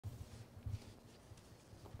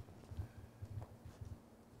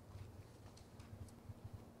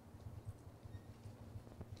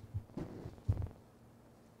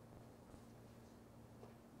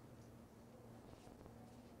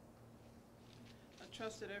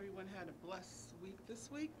trust that everyone had a blessed week this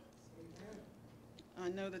week. I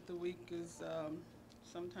know that the week is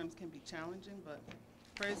sometimes can be challenging, but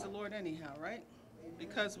praise the Lord anyhow, right?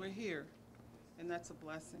 Because we're here, and that's a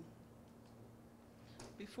blessing.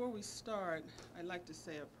 Before we start, I'd like to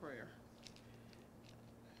say a prayer.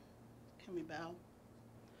 Can we bow?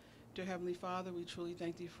 Dear Heavenly Father, we truly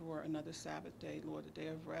thank Thee for another Sabbath day, Lord, a day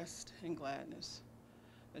of rest and gladness,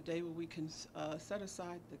 a day where we can set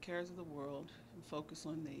aside the cares of the world and focus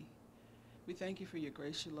on Thee. We thank You for Your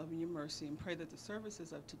grace, Your love, and Your mercy, and pray that the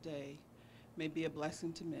services of today may be a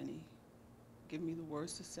blessing to many. Give me the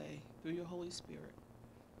words to say through Your Holy Spirit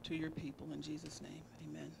to Your people. In Jesus' name,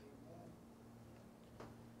 amen.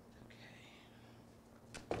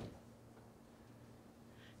 Okay.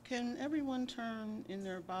 Can everyone turn in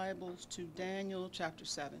their Bibles to Daniel chapter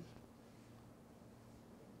 7?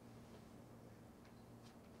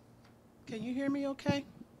 Can you hear me okay?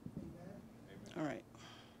 All right.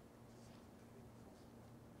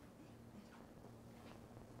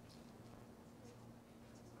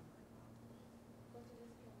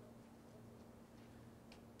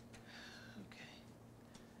 Okay.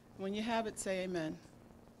 When you have it, say amen.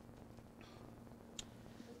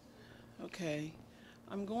 Okay.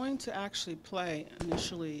 I'm going to actually play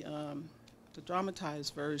initially the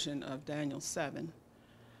dramatized version of Daniel 7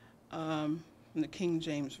 from the King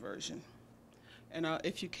James Version. And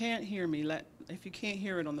if you can't hear me, if you can't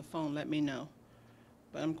hear it on the phone, let me know.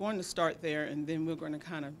 But I'm going to start there, and then we're going to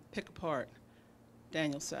kind of pick apart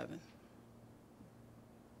Daniel 7.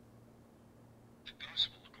 The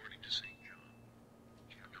Gospel according to St. John,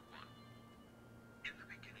 chapter 1. In the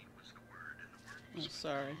beginning was the Word, and the Word was with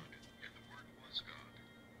sorry. God, and the Word was God.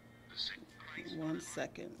 The same Christ. 1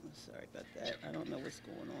 second. Sorry about that. I don't know what's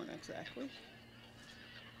going on exactly.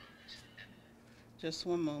 Just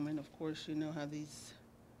one moment. Of course, you know how these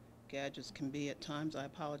gadgets can be at times. I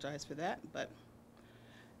apologize for that, but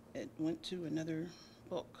it went to another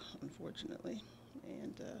book, unfortunately.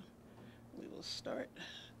 And we will start.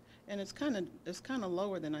 And it's kind of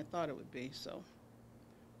lower than I thought it would be, so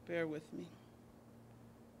bear with me.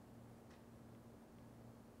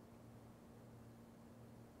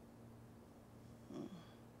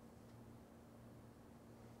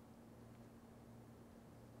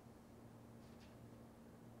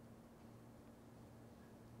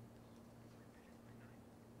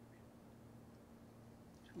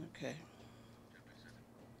 Okay.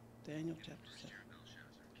 Daniel chapter 7.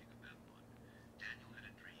 Daniel had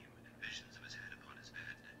a dream and visions of his head upon his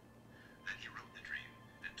bed. Then he wrote the dream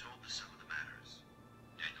and told the sum of the matters.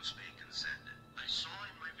 Daniel spake and said, I saw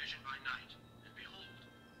in my vision by night, and behold,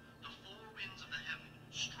 the four winds of the heaven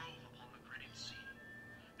strove upon the great sea,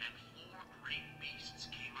 and four great beasts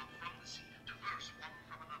came up from the sea, diverse one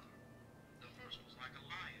from another. The first was like a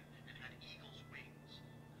lion, and had eagle's wings.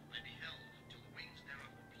 I beheld till the wings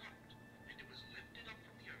thereof were plucked, and it was lifted up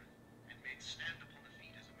from the earth, and made stand upon the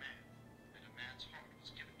feet as a man, and a man's heart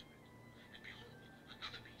was given to it. And behold,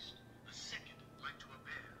 another beast, a second like to a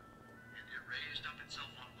bear, and it raised up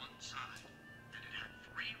itself on one side, and it had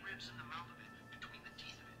 3 ribs in the mouth of it, between the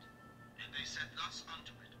teeth of it. And they said thus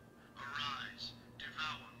unto it, Arise,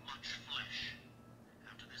 devour much flesh.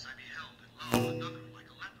 After this I beheld, and lo, another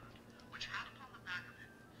like a leopard, which had upon the back of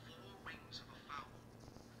it 4 wings of a fowl.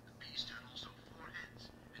 The beast had also 4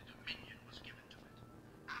 heads, and dominion was given to it.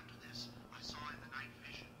 After this I saw in the night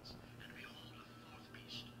visions, and behold a 4th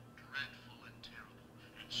beast, dreadful and terrible,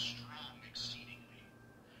 and strong exceedingly.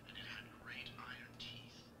 And it had great iron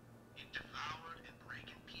teeth. It devoured and brake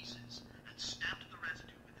in pieces, and stamped the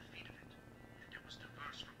residue with the feet of it. And it was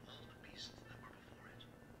diverse from all the beasts that were before it.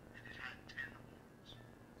 And it had 10 horns.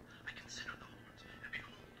 I considered the horns, and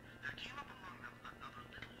behold, there came up among them another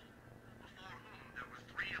little horn, before whom there were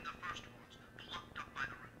 3 of the first horns plucked up by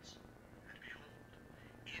the roots. And behold,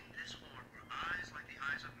 in this horn were eyes like the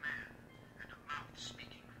eyes of man, and a mouth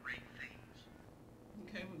speaking great things.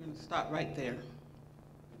 Okay, we're going to stop right there.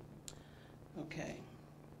 Okay.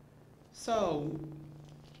 So,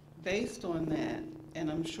 based on that,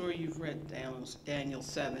 and I'm sure you've read Daniel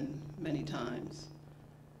 7 many times,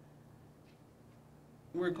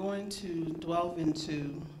 we're going to delve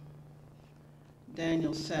into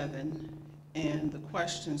Daniel 7 and the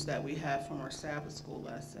questions that we have from our Sabbath school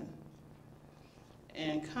lesson,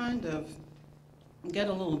 and kind of get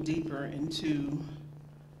a little deeper into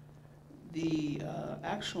the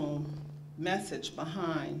actual message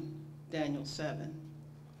behind Daniel 7.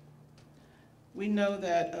 We know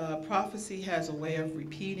that prophecy has a way of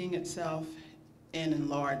repeating itself and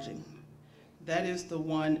enlarging. That is the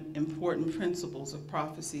one important principles of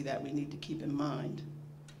prophecy that we need to keep in mind.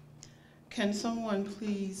 Can someone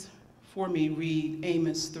please for me read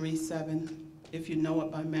Amos 3:7? If you know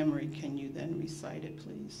it by memory, can you then recite it,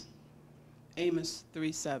 please? Amos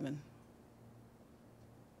 3:7.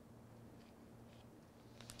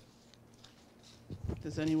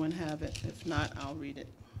 Does anyone have it? If not, I'll read it.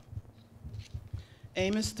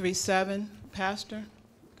 Amos 3:7. Pastor?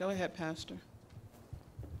 Go ahead, Pastor.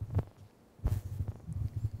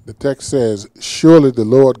 The text says, "Surely the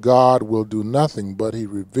Lord God will do nothing, but he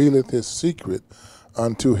revealeth his secret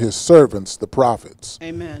unto his servants, the prophets."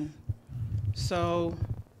 Amen. So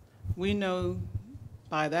we know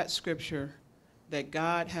by that scripture that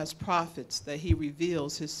God has prophets that he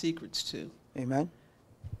reveals his secrets to. Amen.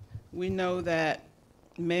 We know that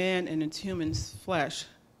man in its human flesh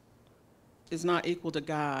is not equal to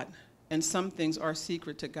God, and some things are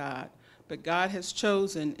secret to God. But God has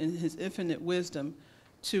chosen in his infinite wisdom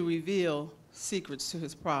to reveal secrets to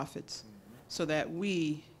his prophets so that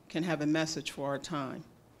we can have a message for our time.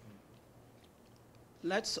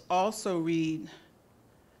 Let's also read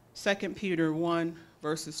 2 Peter 1,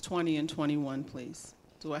 verses 20 and 21, please.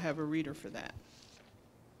 Do I have a reader for that?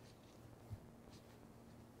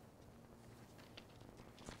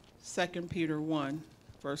 Second Peter 1,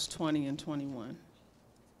 verse 20 and 21.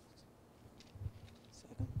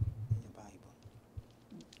 Second in your Bible.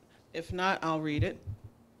 If not, I'll read it.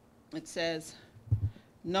 It says,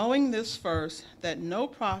 "Knowing this first, that no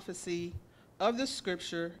prophecy of the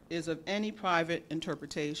Scripture is of any private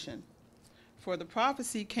interpretation. For the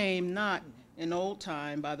prophecy came not in old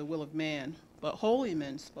time by the will of man, but holy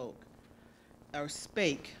men spoke, or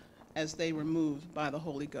spake, as they were moved by the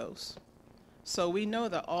Holy Ghost." So we know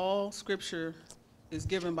that all Scripture is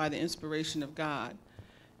given by the inspiration of God,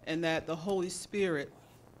 and that the Holy Spirit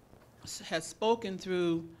has spoken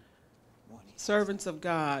through servants of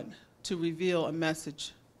God to reveal a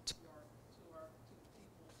message to the people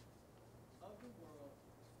of the world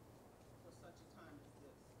for such a time as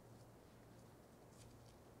this.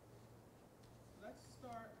 Let's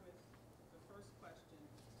start with the first question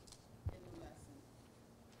in the lesson,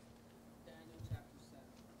 Daniel chapter 7.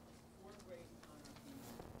 Four great monarchies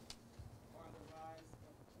are the rise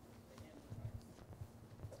of the Antichrist.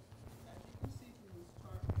 As you can see from this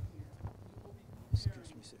chart right here, we will be comparing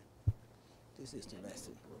Excuse me, sir. This is the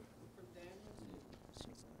lesson. from Daniel 2 with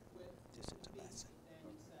This is the lesson.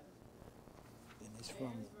 Daniel 7. And it's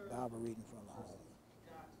from Bible reading from the home.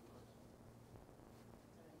 God's version.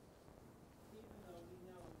 Okay? Even though we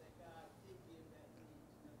know that God did give that dream to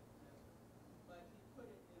Nebuchadnezzar, but he put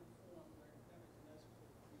it in a form where Nebuchadnezzar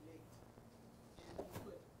could create. And he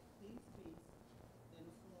put these beasts in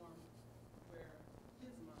a form where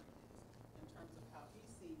his mind is, in terms of how he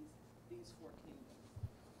sees these four kingdoms.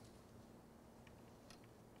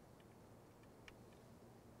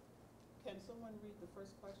 Can someone read the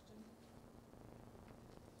first question?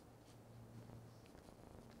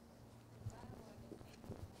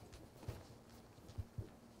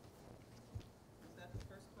 Is that the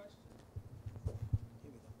first question?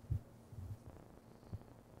 Here we go.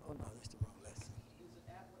 Oh no, that's the wrong lesson. Is it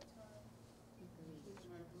at what time?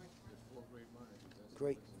 Am I correct?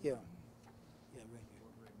 Great. Yeah. Yeah, right here.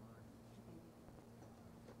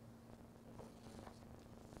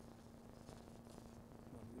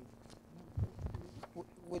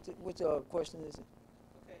 Which question is it?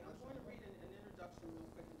 Okay, I'm going to read an introduction real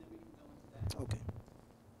quick, and then we can go into that. Okay.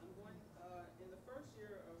 I'm going, in the first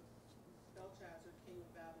year of Belshazzar, king of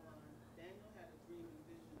Babylon, Daniel had a dream and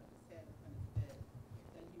vision of his head upon his bed.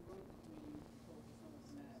 Then he wrote the dream and told the son of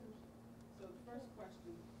the matters. So the first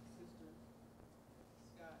question, Sister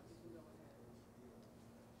Scott, you can go ahead.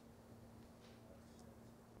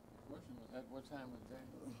 The question was, at what time was that?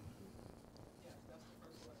 Yes, that's the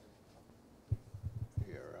first question.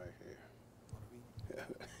 Yeah, right here.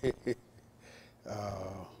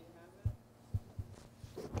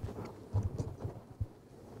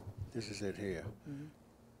 This is it here. Mm-hmm.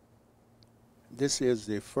 This is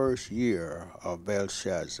the first year of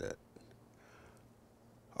Belshazzar,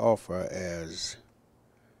 offer as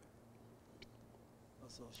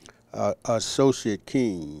associate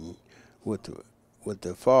king with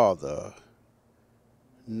the father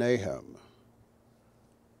Nahum,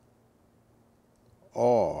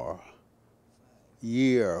 or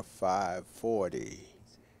year 540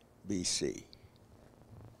 BC.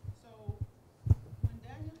 So, when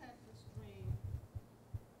Daniel had this dream,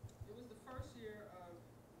 it was the first year of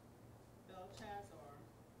Belshazzar,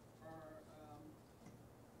 or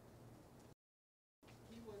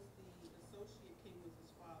he was the associate king with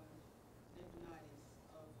his father,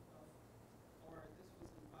 Nebuchadnezzar, or this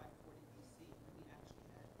was in 540 BC when he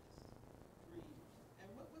actually had this dream.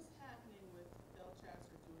 And what was happening with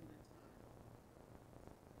Belshazzar during that time?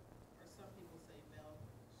 Are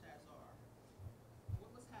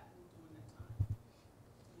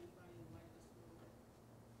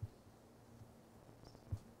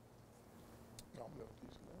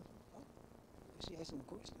asking a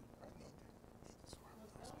question.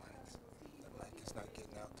 The mic is not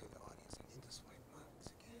getting out to the audience. I need to swipe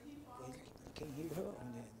mics again. Well, you can't hear her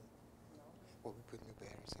on that. Well, we put new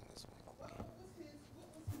batteries in this one.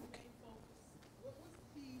 Okay. What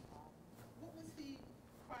was he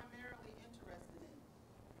primarily interested in?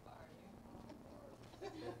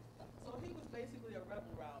 So he was basically a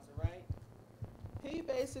rebel rouser, right? He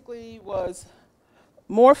basically was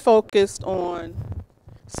more focused on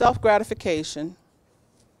self-gratification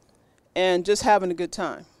and just having a good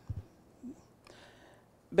time.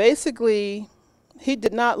 Basically, he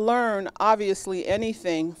did not learn, obviously,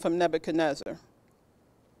 anything from Nebuchadnezzar.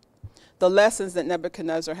 The lessons that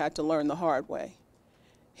Nebuchadnezzar had to learn the hard way.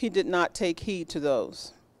 He did not take heed to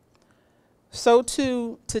those. So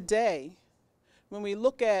too today, when we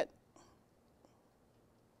look at,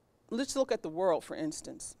 let's look at the world, for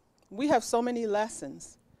instance. We have so many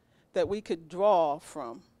lessons that we could draw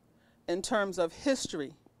from in terms of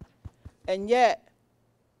history. And yet,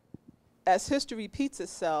 as history repeats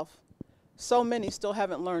itself, so many still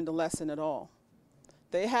haven't learned the lesson at all.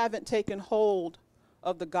 They haven't taken hold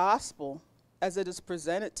of the gospel as it is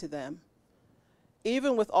presented to them.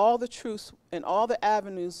 Even with all the truths and all the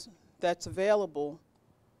avenues that's available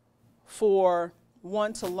for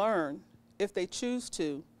one to learn, if they choose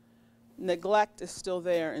to, neglect is still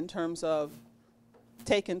there in terms of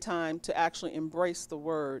taking time to actually embrace the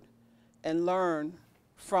word and learn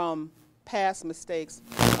from past mistakes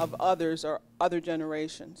of others or other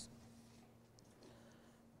generations.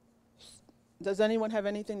 Does anyone have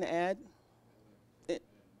anything to add?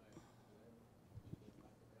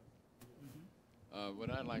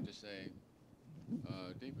 What I'd like to say,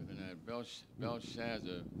 deeper than that,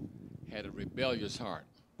 Belshazzar had a rebellious heart.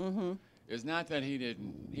 Mm-hmm. It's not that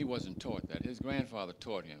he wasn't taught that. His grandfather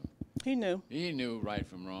taught him. He knew. He knew right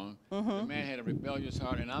from wrong. Mm-hmm. The man had a rebellious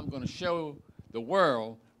heart, and I'm going to show the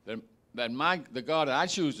world that the God that I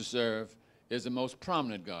choose to serve is the most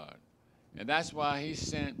prominent God. And that's why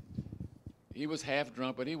he was half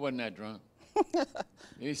drunk, but he wasn't that drunk.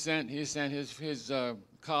 He sent his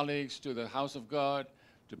colleagues to the house of God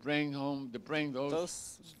to bring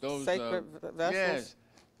those sacred vessels. Yes,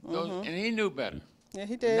 and he knew better. Yeah,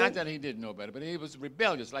 he did. Not that he didn't know better, but he was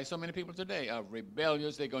rebellious, like so many people today are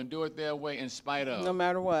rebellious. They're going to do it their way in spite of. No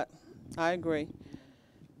matter what. I agree.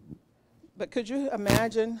 But could you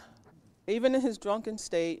imagine, even in his drunken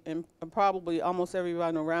state, and probably almost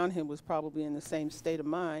everyone around him was probably in the same state of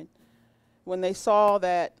mind, when they saw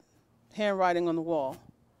that handwriting on the wall,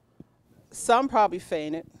 some probably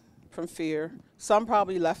fainted from fear. Some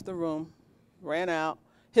probably left the room, ran out.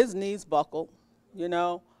 His knees buckled, you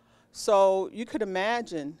know. So you could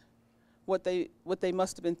imagine what they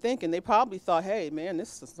must have been thinking. They probably thought, hey, man,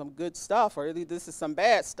 this is some good stuff, or this is some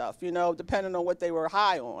bad stuff, you know, depending on what they were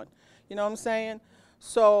high on. You know what I'm saying?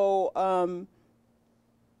 So,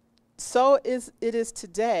 it is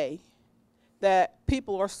today that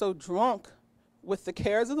people are so drunk with the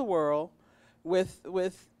cares of the world, with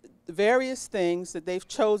various things that they've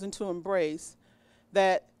chosen to embrace,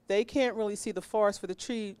 that they can't really see the forest for the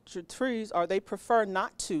trees, or they prefer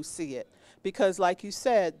not to see it. Because like you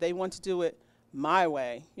said, they want to do it my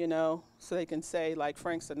way, you know, so they can say, like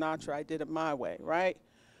Frank Sinatra, I did it my way, right?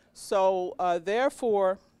 So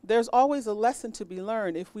therefore, there's always a lesson to be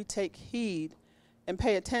learned if we take heed and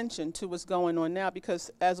pay attention to what's going on now,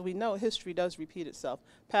 because as we know, history does repeat itself.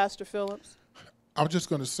 Pastor Phillips? I was just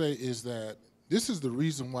going to say is that this is the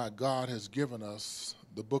reason why God has given us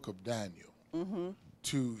the book of Daniel,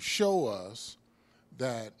 to show us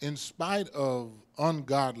that in spite of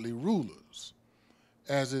ungodly rulers,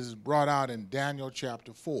 as is brought out in Daniel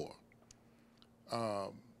chapter 4,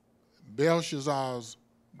 Belshazzar's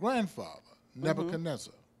grandfather,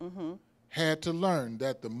 Nebuchadnezzar, had to learn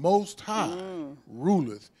that the Most High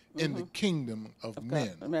ruleth in the kingdom of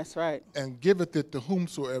men. That's right. And giveth it to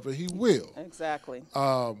whomsoever he will. Exactly.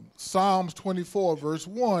 Psalms 24 verse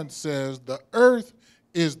 1 says, the earth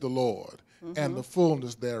is the Lord, and the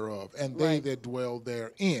fullness thereof, and they that dwell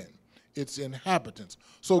therein, its inhabitants.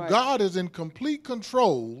 So God is in complete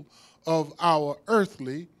control of our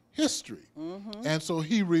earthly history. And so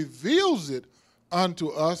he reveals it unto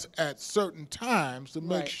us at certain times to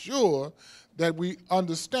make sure that we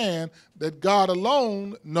understand that God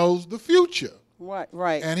alone knows the future.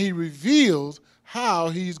 Right. And he reveals how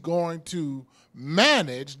he's going to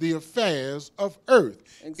manage the affairs of earth.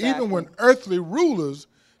 Exactly. Even when earthly rulers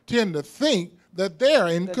tend to think that they're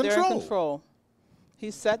in control. They're in control.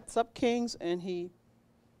 He sets up kings and he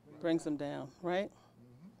brings them down, right?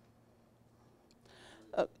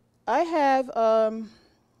 I have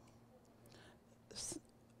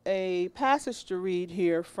a passage to read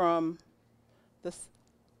here from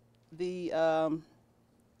the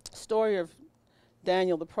story of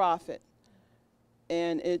Daniel the prophet,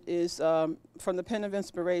 and it is from the Pen of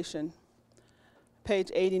Inspiration,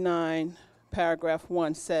 page 89, paragraph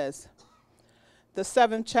 1 says, "The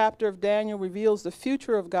 7th chapter of Daniel reveals the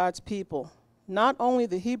future of God's people, not only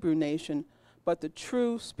the Hebrew nation, but the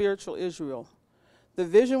true spiritual Israel. The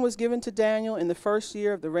vision was given to Daniel in the first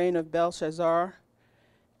year of the reign of Belshazzar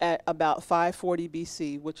at about 540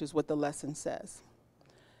 BC, which is what the lesson says.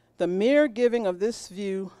 The mere giving of this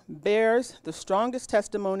view bears the strongest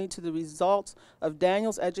testimony to the results of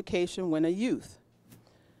Daniel's education when a youth,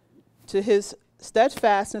 to his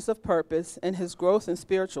steadfastness of purpose and his growth in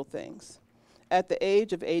spiritual things. At the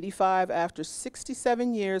age of 85, after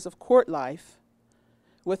 67 years of court life,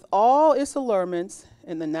 with all its allurements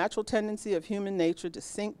and the natural tendency of human nature to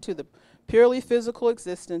sink to the purely physical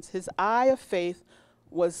existence, his eye of faith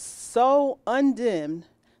was so undimmed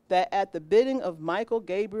that at the bidding of Michael,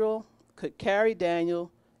 Gabriel could carry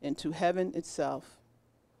Daniel into heaven itself,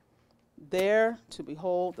 there to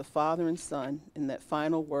behold the Father and Son in that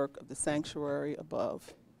final work of the sanctuary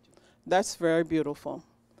above." That's very beautiful,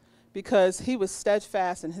 because he was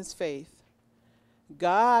steadfast in his faith.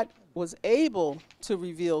 God was able to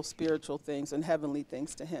reveal spiritual things and heavenly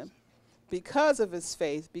things to him because of his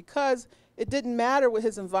faith, because it didn't matter what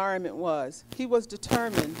his environment was. He was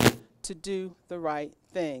determined to do the right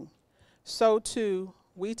thing. So too,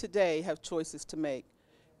 we today have choices to make.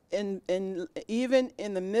 Even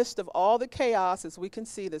in the midst of all the chaos, as we can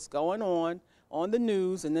see that's going on the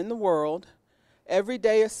news and in the world, every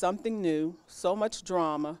day is something new, so much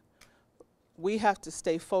drama. We have to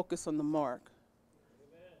stay focused on the mark.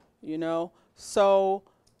 You know, so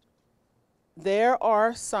there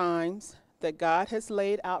are signs that God has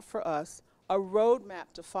laid out for us, a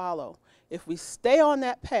roadmap to follow. If we stay on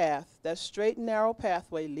that path, that straight and narrow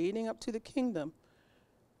pathway leading up to the kingdom,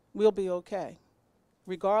 we'll be okay,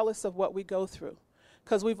 regardless of what we go through.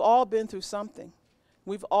 Because we've all been through something.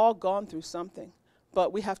 We've all gone through something.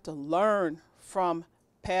 But we have to learn from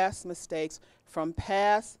past mistakes, from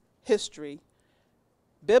past history,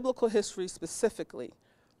 biblical history specifically.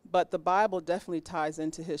 But the Bible definitely ties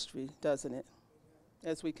into history, doesn't it?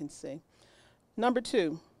 As we can see. Number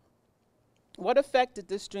 2, what effect did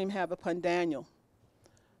this dream have upon Daniel?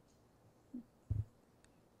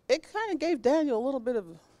 It kind of gave Daniel a little bit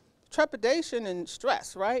of trepidation and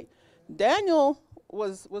stress, right? Daniel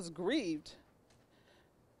was grieved.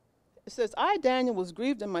 It says, "I, Daniel, was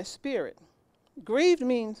grieved in my spirit." Grieved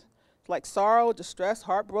means like sorrow, distress,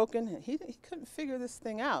 heartbroken. He couldn't figure this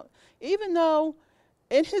thing out. Even though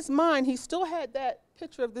in his mind, he still had that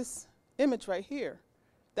picture of this image right here.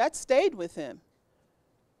 That stayed with him.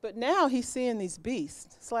 But now he's seeing these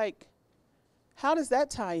beasts. It's like, how does that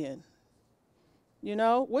tie in? You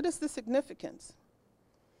know, what is the significance?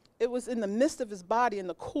 It was in the midst of his body, in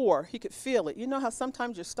the core. He could feel it. You know how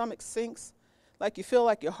sometimes your stomach sinks? Like you feel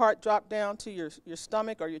like your heart dropped down to your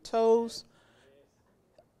stomach or your toes?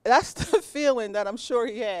 That's the feeling that I'm sure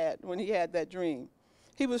he had when he had that dream.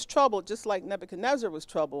 He was troubled just like Nebuchadnezzar was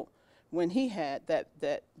troubled when he had that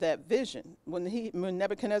vision, when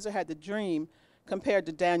Nebuchadnezzar had the dream compared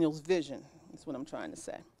to Daniel's vision. That's what I'm trying to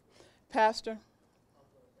say. Pastor?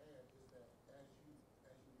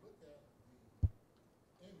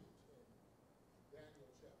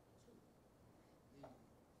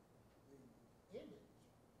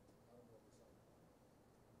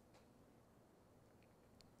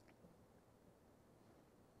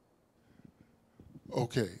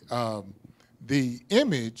 Okay. The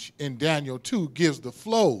image in Daniel 2 gives the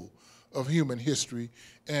flow of human history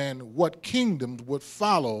and what kingdoms would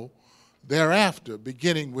follow thereafter,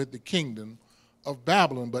 beginning with the kingdom of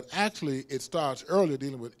Babylon. But actually, it starts earlier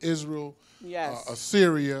dealing with Israel, Yes.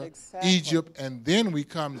 Assyria, Exactly. Egypt, and then we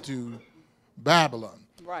come to Babylon.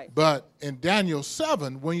 Right. But in Daniel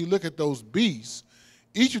 7, when you look at those beasts,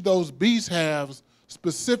 each of those beasts has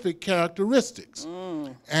specific characteristics.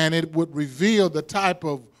 And it would reveal the type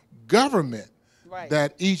of government Right.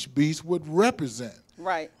 that each beast would represent.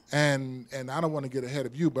 Right. And I don't want to get ahead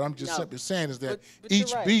of you, but I'm just No. simply saying is that But you're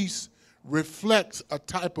each right. beast reflects a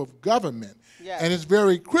type of government. Yes. And it's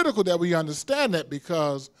very critical that we understand that,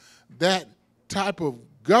 because that type of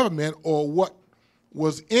government or what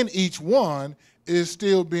was in each one is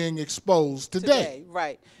still being exposed today.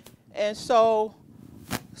 Right. And so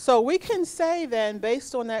we can say then,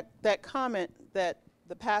 based on that comment that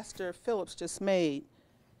the Pastor Phillips just made,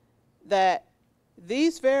 that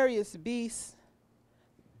these various beasts,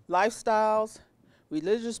 lifestyles,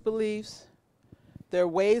 religious beliefs, their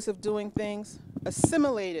ways of doing things,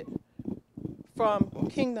 assimilated from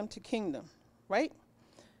kingdom to kingdom, right?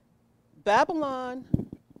 Babylon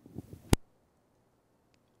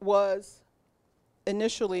was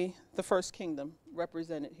initially the first kingdom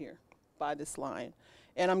represented here by this lion.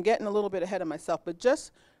 And I'm getting a little bit ahead of myself, but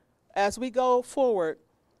just as we go forward,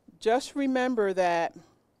 just remember that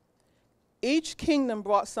each kingdom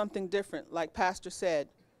brought something different, like Pastor said,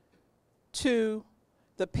 to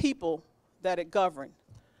the people that it governed.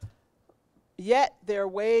 Yet their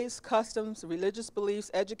ways, customs, religious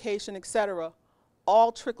beliefs, education, etc.,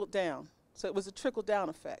 all trickled down. So it was a trickle-down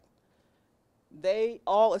effect. They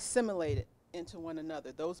all assimilated into one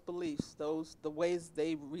another, those beliefs, the ways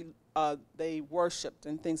they worshipped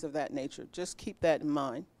and things of that nature. Just keep that in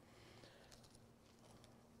mind.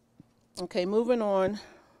 Okay, moving on.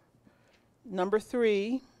 Number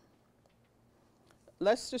 3.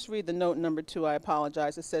 Let's just read the note number 2. I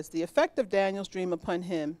apologize. It says, the effect of Daniel's dream upon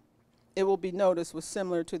him, it will be noticed, was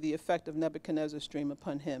similar to the effect of Nebuchadnezzar's dream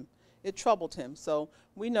upon him. It troubled him. So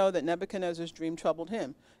we know that Nebuchadnezzar's dream troubled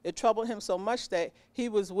him. It troubled him so much that he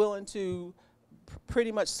was willing to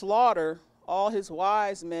pretty much slaughter all his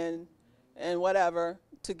wise men and whatever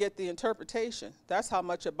to get the interpretation. That's how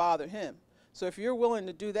much it bothered him. So if you're willing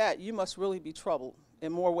to do that, you must really be troubled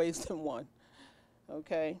in more ways than one.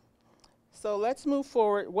 Okay? So let's move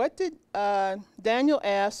forward. What did Daniel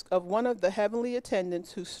ask of one of the heavenly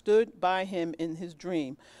attendants who stood by him in his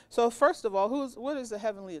dream? So first of all, what is a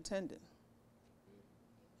heavenly attendant?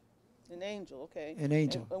 An angel, okay. An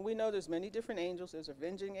angel. And we know there's many different angels. There's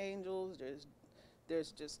avenging angels.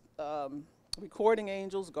 There's just recording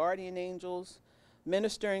angels, guardian angels,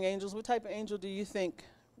 ministering angels. What type of angel do you think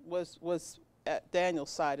was at Daniel's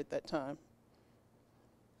side at that time?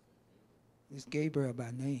 It's Gabriel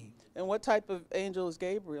by name. And what type of angel is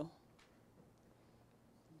Gabriel?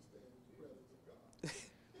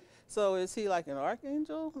 So is he like an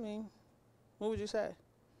archangel? I mean, what would you say?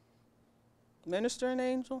 Ministering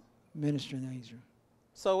angel? Ministering angel.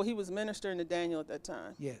 So he was ministering to Daniel at that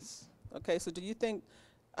time? Yes. Okay, so do you think,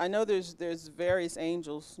 I know there's various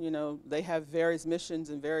angels, you know, they have various missions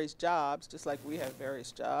and various jobs, just like we have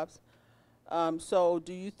various jobs. So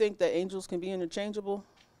do you think that angels can be interchangeable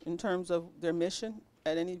in terms of their mission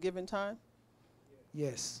at any given time?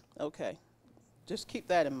 Yes. Okay, just keep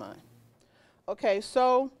that in mind. Okay,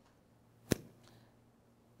 so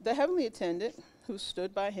the heavenly attendant who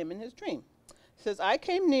stood by him in his dream says, I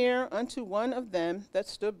came near unto one of them that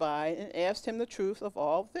stood by and asked him the truth of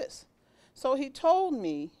all this. So he told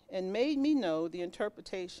me and made me know the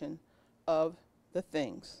interpretation of the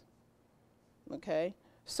things. Okay,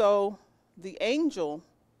 so the angel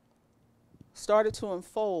started to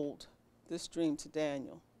unfold this dream to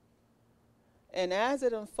Daniel. And as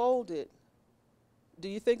it unfolded, do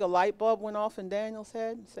you think a light bulb went off in Daniel's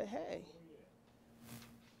head and said, hey,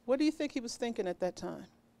 what do you think he was thinking at that time?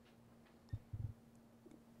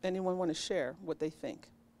 Anyone want to share what they think?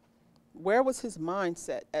 Where was his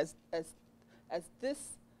mindset as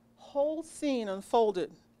this whole scene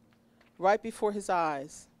unfolded right before his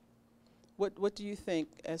eyes? What do you think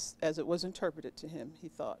as it was interpreted to him, he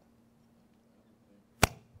thought?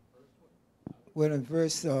 Well, in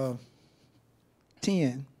verse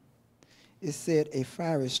 10, it said, a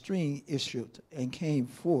fiery stream issued and came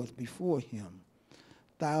forth before him.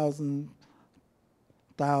 Thousands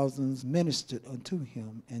ministered unto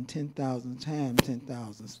him, and 10,000 times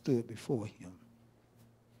 10,000 stood before him.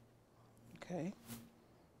 Okay.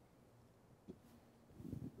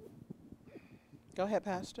 Go ahead,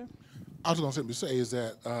 Pastor. I was going to simply say is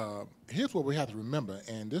that here's what we have to remember,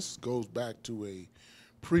 and this goes back to a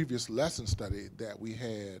previous lesson study that we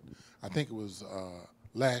had, I think it was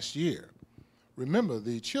last year. Remember,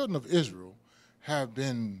 the children of Israel have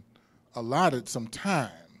been allotted some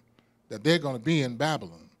time that they're going to be in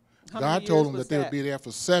Babylon. God told them that they would be there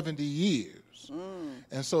for 70 years.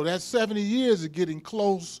 And so that 70 years is getting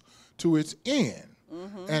close to its end.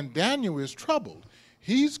 And Daniel is troubled.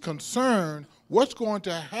 He's concerned what's going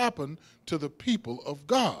to happen to the people of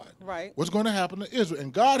God. Right. What's going to happen to Israel.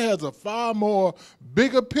 And God has a far more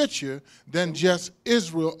bigger picture than just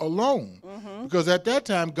Israel alone. Because at that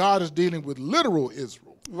time, God is dealing with literal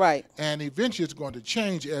Israel. Right. And eventually it's going to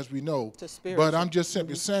change, as we know. To spiritual. But I'm just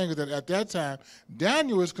simply saying that at that time,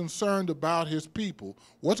 Daniel is concerned about his people.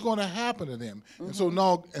 What's going to happen to them? And so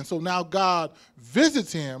now God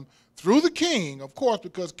visits him through the king, of course,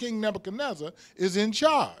 because King Nebuchadnezzar is in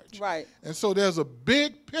charge. Right. And so there's a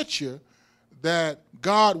big picture that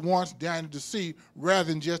God wants Daniel to see rather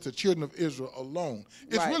than just the children of Israel alone.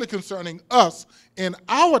 It's really concerning us in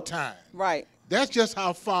our time. Right. That's just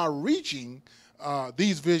how far-reaching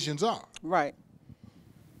these visions are. Right.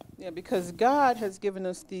 Yeah, because God has given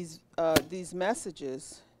us these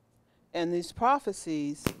messages and these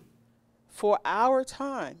prophecies for our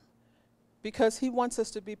time because he wants us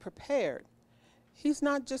to be prepared. He's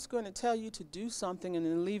not just going to tell you to do something and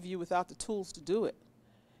then leave you without the tools to do it.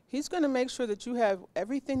 He's going to make sure that you have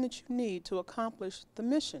everything that you need to accomplish the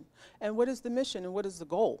mission. And what is the mission and what is the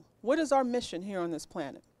goal? What is our mission here on this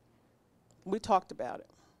planet? We talked about it.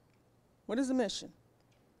 What is the mission?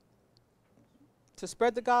 To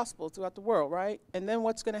spread the gospel throughout the world, right? And then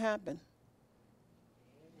what's going to happen?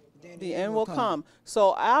 Then The end will come.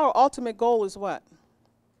 So our ultimate goal is what?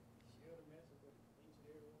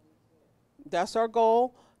 That's our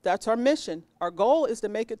goal. That's our mission. Our goal is to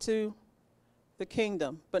make it to the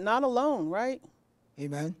kingdom, but not alone, right?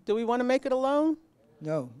 Amen. Do we want to make it alone?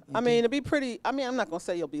 No. I mean, it'd be pretty, I'm not going to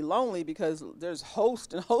say you'll be lonely because there's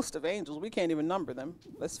host and host of angels. We can't even number them.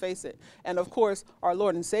 Let's face it. And of course, our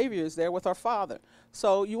Lord and Savior is there with our Father.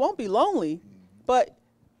 So you won't be lonely, but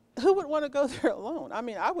who would want to go there alone? I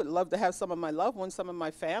mean, I would love to have some of my loved ones, some of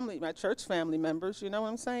my family, my church family members, you know what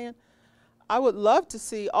I'm saying? I would love to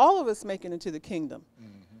see all of us making it to the kingdom.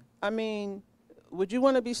 I mean, would you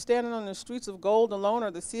want to be standing on the streets of gold alone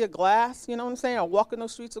or the sea of glass, you know what I'm saying? Or walking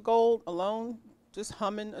those streets of gold alone, just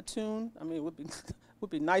humming a tune? I mean, it would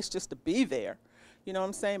be nice just to be there, you know what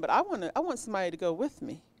I'm saying? But I want somebody to go with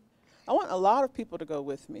me. I want a lot of people to go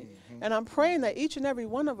with me. And I'm praying that each and every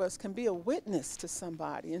one of us can be a witness to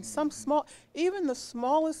somebody. And some small, even the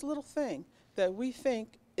smallest little thing that we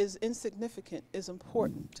think is insignificant is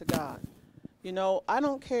important to God. You know, I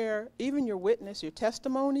don't care, even your witness, your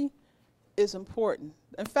testimony is important.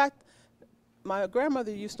 In fact, my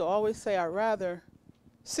grandmother used to always say, I'd rather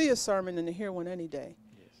see a sermon than to hear one any day.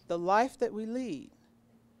 Yes. The life that we lead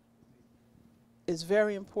is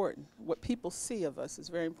very important. What people see of us is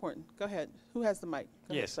very important. Go ahead. Who has the mic?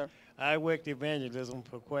 Go ahead, sir. I worked evangelism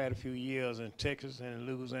for quite a few years in Texas and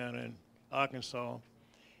Louisiana and Arkansas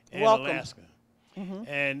and Alaska.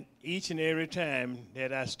 And each and every time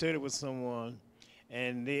that I studied with someone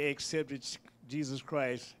and they accepted Jesus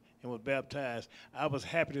Christ and was baptized, I was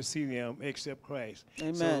happy to see them accept Christ.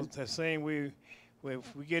 Amen. So it's the same way,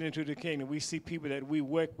 if we get into the kingdom, we see people that we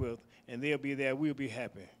work with and they'll be there, we'll be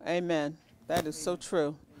happy. Amen. That is so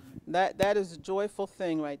true. That is a joyful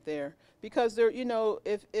thing right there. Because there, you know,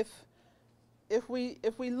 if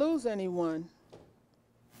we lose anyone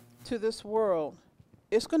to this world,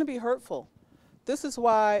 it's going to be hurtful. This is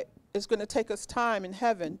why it's going to take us time in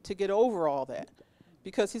heaven to get over all that,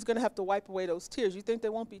 because he's going to have to wipe away those tears. You think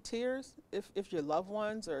there won't be tears if your loved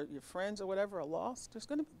ones or your friends or whatever are lost? There's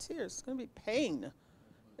going to be tears. It's going to be pain,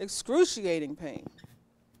 excruciating pain.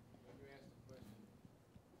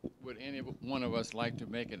 Would any one of us like to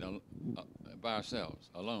make it by ourselves,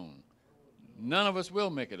 alone? None of us will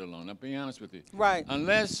make it alone, I'll be honest with you. Right.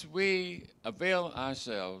 Unless we avail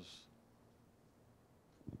ourselves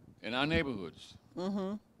in our neighborhoods,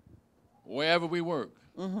 wherever we work,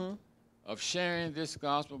 of sharing this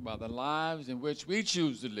gospel by the lives in which we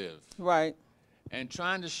choose to live. Right. And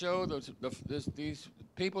trying to show these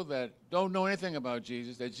people that don't know anything about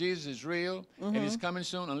Jesus, that Jesus is real and he's coming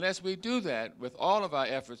soon. Unless we do that with all of our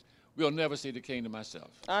efforts, we'll never see the kingdom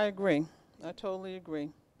ourselves. I agree. I totally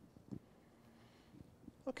agree.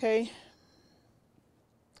 Okay.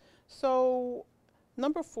 So,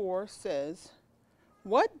 number 4 says,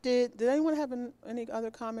 did anyone have any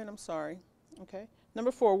other comment? I'm sorry. Okay.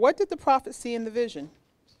 Number 4, what did the prophet see in the vision?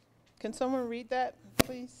 Can someone read that,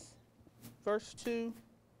 please? Verse 2.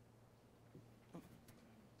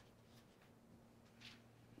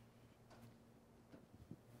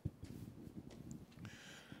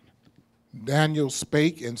 Daniel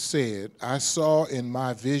spake and said, I saw in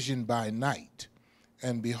my vision by night,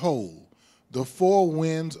 and behold, the 4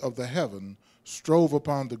 winds of the heaven strove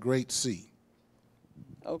upon the great sea.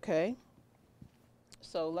 Okay.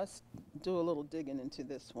 So let's do a little digging into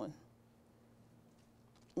this one.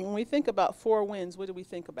 When we think about 4 winds, what do we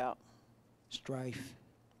think about? Strife.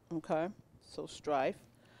 Okay. So strife.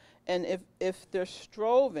 And if they're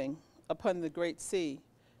stroving upon the great sea,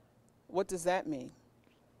 what does that mean?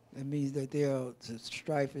 That means that the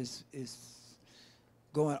strife is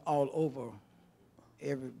going all over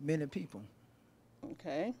many people.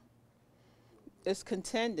 Okay. It's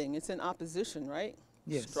contending. It's in opposition, right?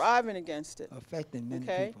 Yes. Striving against it. Affecting many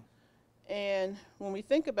Okay. people. And when we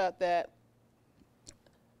think about that,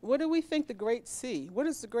 what do we think the great sea? What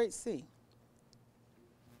is the great sea?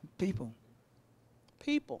 People.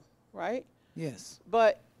 People, right? Yes.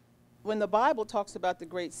 But when the Bible talks about the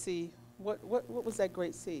great sea, what was that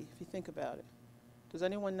great sea, if you think about it? Does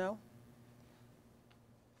anyone know?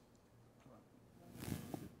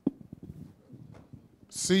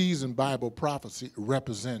 Seas in Bible prophecy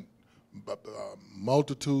represent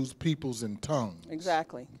multitudes, peoples, and tongues.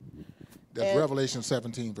 Exactly. That's Revelation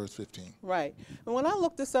 17, verse 15. Right. And when I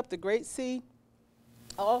looked this up, the Great Sea,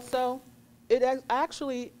 also, it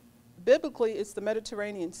actually, biblically, it's the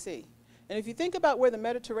Mediterranean Sea. And if you think about where the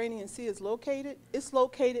Mediterranean Sea is located, it's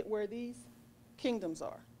located where these kingdoms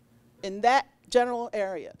are, in that general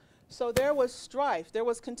area. So there was strife, there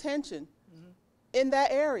was contention in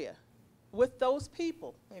that area with those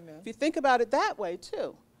people. Amen. If you think about it that way,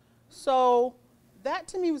 too. So that,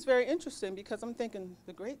 to me, was very interesting because I'm thinking,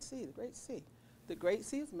 the Great Sea, the Great Sea. The Great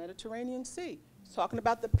Sea is the Mediterranean Sea. It's talking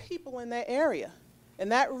about the people in that area, in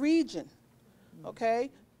that region, okay?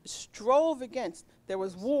 Strove against. There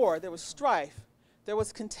was war, there was strife, there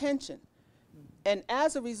was contention. And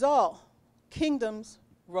as a result, kingdoms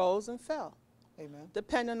rose and fell, Amen.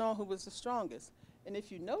 depending on who was the strongest. And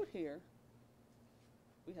if you note here,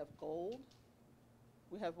 we have gold,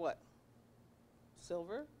 we have what?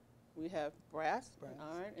 Silver, we have brass. And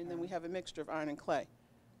iron, and then we have a mixture of iron and clay.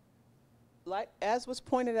 Like, as was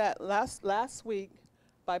pointed out last week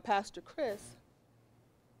by Pastor Chris,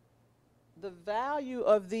 the value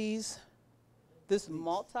of this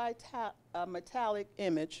metallic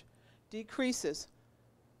image decreases,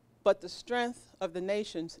 but the strength of the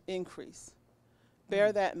nations increase.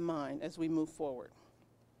 Bear that in mind as we move forward.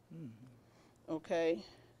 Okay.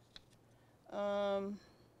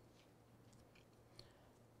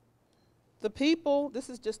 The people, this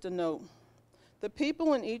is just a note. The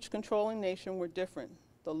people in each controlling nation were different.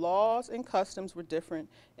 The laws and customs were different,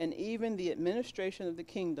 and even the administration of the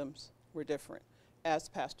kingdoms were different, as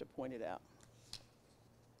Pastor pointed out.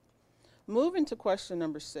 Moving to question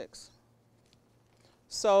number 6.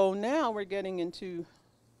 So now we're getting into,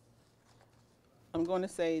 I'm going to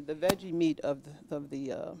say, the veggie meat of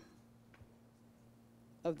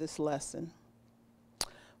this lesson.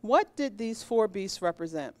 What did these 4 beasts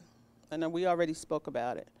represent? I know we already spoke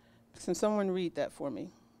about it. Can someone read that for me?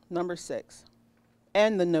 Number 6.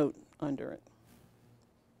 And the note under it.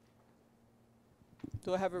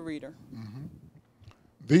 Do I have a reader?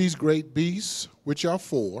 These great beasts, which are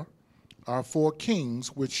 4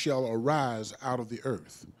 kings which shall arise out of the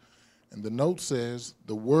earth. And the note says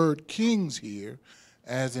the word kings here,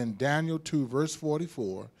 as in Daniel 2, verse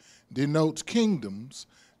 44, denotes kingdoms,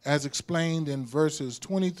 as explained in verses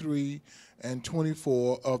 23 and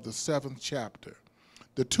 24 of the 7th chapter,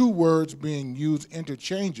 the 2 words being used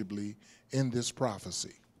interchangeably in this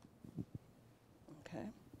prophecy. Okay.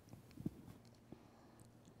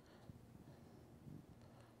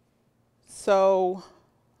 So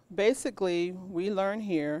basically, we learn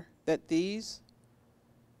here that these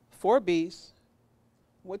 4 beasts,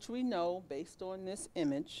 which we know based on this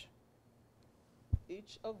image,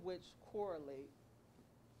 each of which correlate,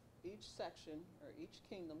 each section or each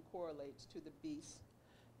kingdom correlates to the beast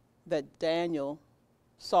that Daniel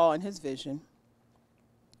saw in his vision,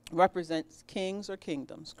 represents kings or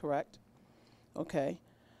kingdoms, correct? Okay.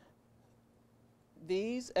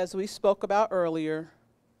 These, as we spoke about earlier,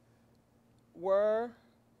 were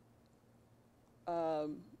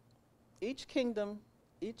each kingdom,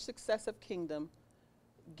 each successive kingdom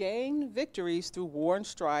gained victories through war and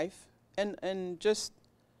strife, and just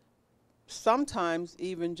sometimes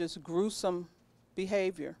even just gruesome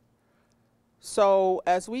behavior. So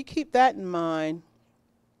as we keep that in mind,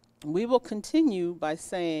 we will continue by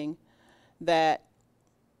saying that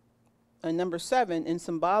number 7, in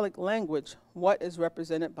symbolic language, what is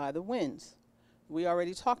represented by the winds? We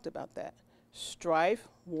already talked about that. Strife,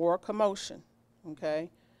 war, commotion,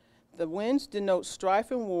 okay? The winds denote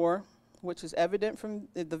strife and war, which is evident from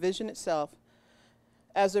the vision itself.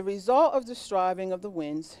 As a result of the striving of the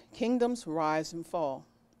winds, kingdoms rise and fall.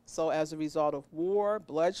 So as a result of war,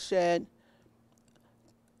 bloodshed,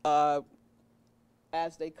 as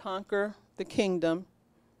they conquer the kingdom,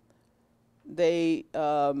 these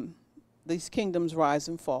kingdoms rise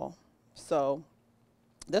and fall. So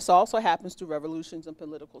this also happens through revolutions and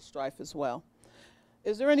political strife as well.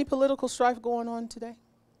 Is there any political strife going on today?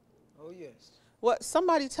 Oh, yes. What?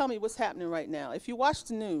 Somebody tell me what's happening right now. If you watch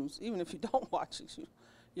the news, even if you don't watch it,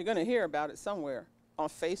 you're going to hear about it somewhere on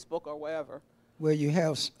Facebook or wherever. Where you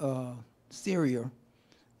have Syria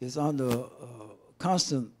is under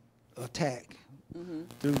constant attack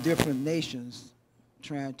through different nations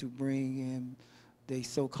trying to bring in the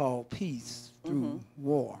so-called peace through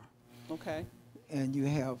war. Okay. And you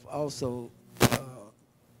have also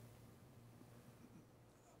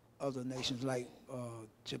other nations like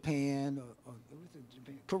Japan, or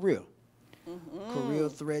Korea. Korea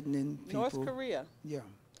threatening people. North Korea. Yeah.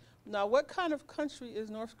 Now, what kind of country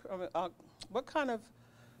is what kind of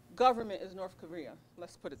government is North Korea?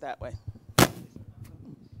 Let's put it that way.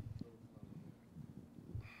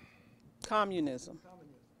 Communism.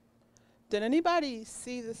 Did anybody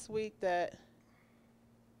see this week that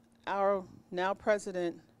our now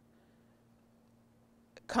president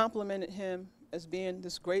complimented him as being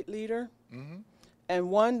this great leader and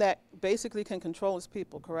one that basically can control his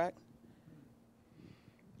people, correct?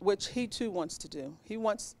 Which he too wants to do. He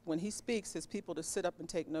wants, when he speaks, his people to sit up and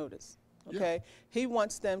take notice, okay? Yeah. He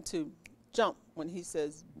wants them to jump when he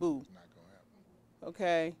says boo, not gonna happen.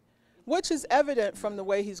 Okay? Which is evident from the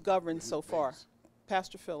way he's governed so far.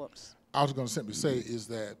 Pastor Phillips. I was going to simply say is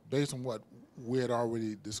that based on what we had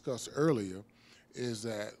already discussed earlier, is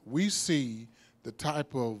that we see the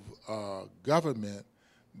type of government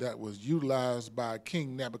that was utilized by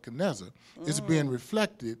King Nebuchadnezzar is being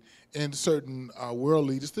reflected in certain world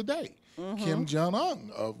leaders today. Kim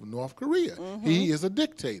Jong-un of North Korea, he is a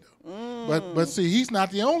dictator. But see, he's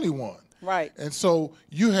not the only one. Right. And so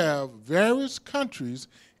you have various countries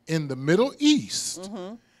in the Middle East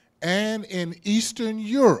and in Eastern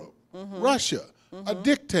Europe, Russia, a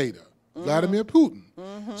dictator, Vladimir Putin.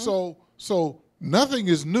 So nothing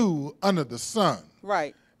is new under the sun.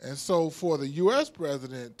 Right. And so for the U.S.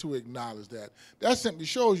 president to acknowledge that simply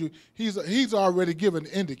shows you he's already given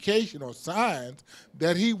indication or signs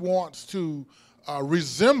that he wants to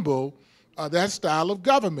resemble that style of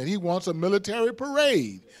government. He wants a military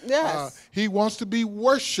parade. Yes. He wants to be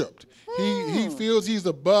worshipped. He feels he's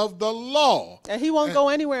above the law. And he won't go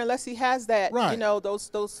anywhere unless he has that, right. You know,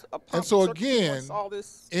 those and so again, all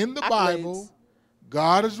this in the accolades. Bible,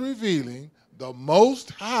 God is revealing the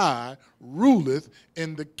Most High ruleth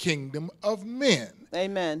in the kingdom of men.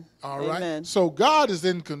 Amen. All right. Amen. So God is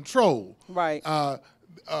in control. Right.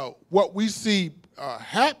 What we see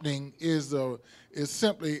happening is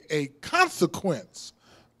simply a consequence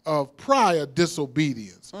of prior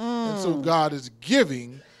disobedience, and so God is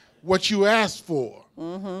giving what you asked for.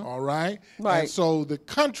 All right. Right. And so the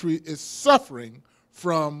country is suffering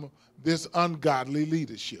from this ungodly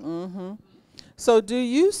leadership. So do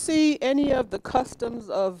you see any of the customs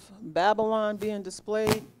of Babylon being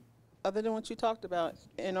displayed other than what you talked about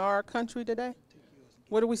in our country today?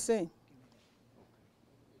 What do we see?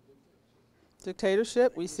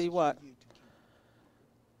 Dictatorship. We see what?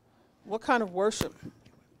 What kind of worship?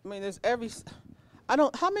 I mean, there's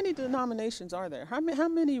how many denominations are there? How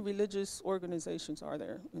many religious organizations are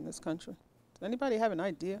there in this country? Does anybody have an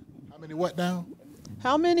idea? How many what now?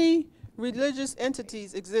 How many religious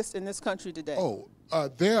entities exist in this country today?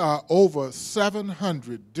 There are over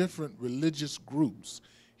 700 different religious groups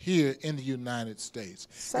here in the United States.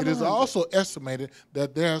 700. It is also estimated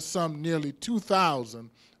that there are some nearly 2,000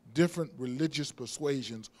 different religious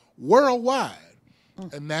persuasions worldwide.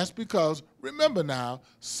 And that's because, remember now,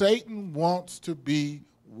 Satan wants to be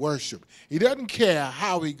worshiped. He doesn't care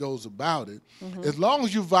how he goes about it, as long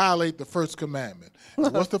as you violate the first commandment.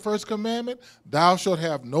 And what's the first commandment? Thou shalt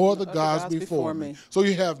have no other gods before me. So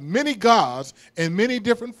you have many gods in many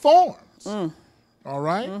different forms, all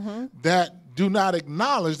right, that do not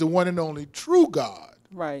acknowledge the one and only true God.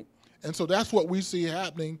 Right. And so that's what we see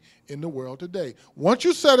happening in the world today. Once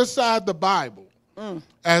you set aside the Bible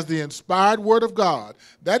as the inspired word of God,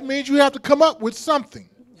 that means you have to come up with something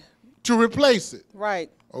to replace it.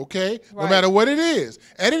 Right. Okay? Right. No matter what it is.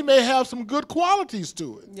 And it may have some good qualities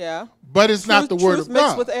to it. Yeah. But it's not the word of God. Truth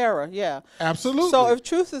mixed with error, yeah. Absolutely. So if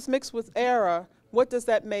truth is mixed with error, what does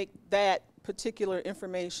that make that particular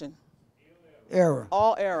information? Error.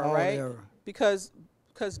 All error, All right? error. Because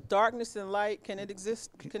darkness and light, can it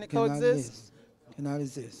exist? Can it coexist? Cannot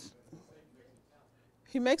exist.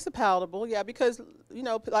 He makes it palatable, yeah, because, you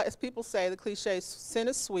know, like as people say, the cliche, sin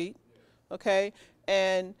is sweet, okay?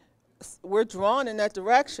 And we're drawn in that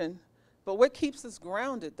direction, but what keeps us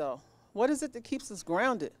grounded, though? What is it that keeps us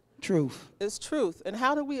grounded? Truth. It's truth. And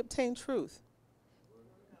how do we obtain truth?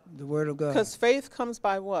 The word of God. Because faith comes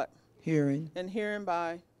by what? Hearing. And hearing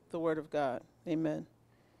by the word of God. Amen.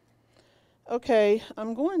 Okay,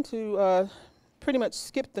 I'm going to pretty much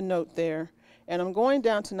skip the note there, and I'm going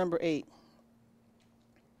down to number 8.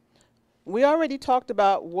 We already talked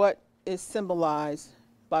about what is symbolized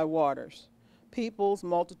by waters. Peoples,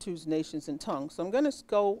 multitudes, nations, and tongues. So I'm going to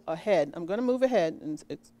go ahead. I'm going to move ahead, and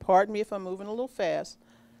pardon me if I'm moving a little fast,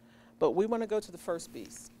 but we want to go to the first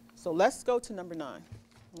beast. So let's go to number 9,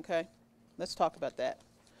 okay? Let's talk about that,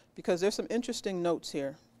 because there's some interesting notes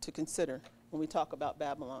here to consider when we talk about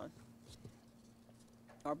Babylon,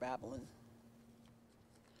 or Babylon.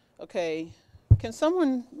 Okay, can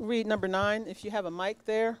someone read number 9, if you have a mic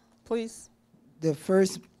there, please? The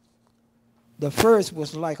first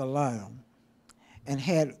was like a lion, and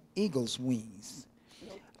had eagle's wings.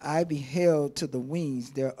 I beheld till the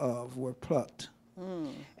wings thereof were plucked,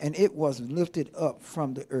 and it was lifted up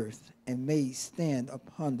from the earth, and made stand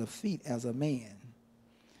upon the feet as a man.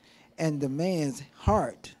 And the man's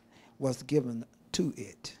heart was given to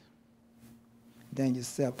it. Daniel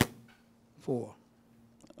 7:4.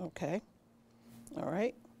 Okay. All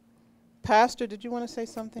right. Pastor, did you want to say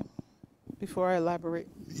something before I elaborate?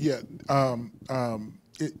 Yeah.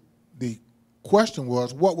 The question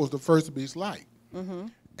was, what was the first beast like? Mm-hmm.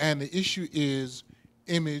 And the issue is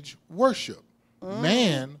image worship.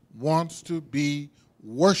 Man wants to be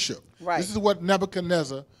worshipped. Right. This is what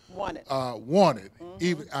Nebuchadnezzar Wanted. wanted.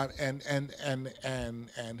 Even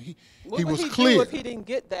and he What was would he clear. do if he didn't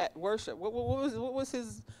get that worship? What was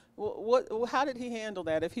his? How did he handle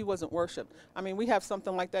that if he wasn't worshipped? I mean, we have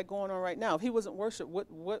something like that going on right now. If he wasn't worshipped,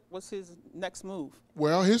 what was his next move?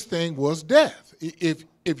 Well, his thing was death.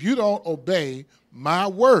 If you don't obey my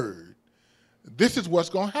word, this is what's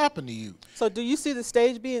going to happen to you. So, do you see the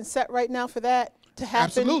stage being set right now for that to happen?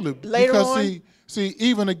 Absolutely. Later because on. see,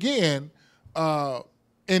 even again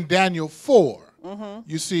in Daniel 4,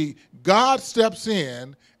 you see God steps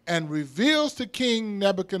in and reveals to King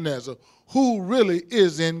Nebuchadnezzar who really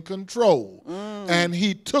is in control, and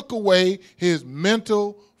he took away his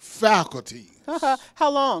mental faculties.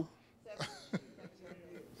 How long?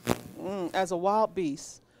 As a wild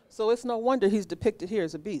beast. So it's no wonder he's depicted here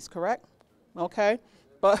as a beast, correct? Okay,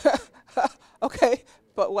 but okay,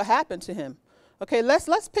 but what happened to him? Okay,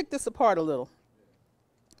 let's pick this apart a little.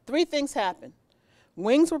 3 things happened.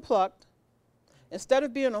 Wings were plucked. Instead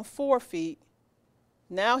of being on 4 feet,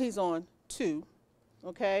 now he's on 2.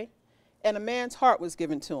 Okay, and a man's heart was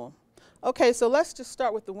given to him. Okay, so let's just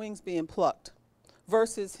start with the wings being plucked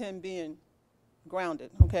versus him being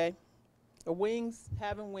grounded. Okay,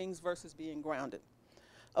 having wings versus being grounded.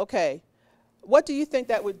 Okay, what do you think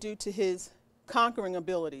that would do to his conquering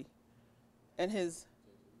ability and his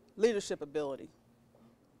leadership ability?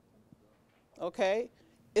 Okay,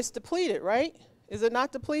 it's depleted, right? Is it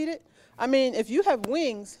not depleted? I mean, if you have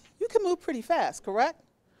wings, you can move pretty fast, correct?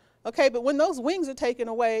 Okay, but when those wings are taken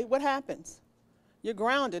away, what happens? You're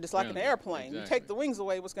grounded. It's like an airplane. Exactly. You take the wings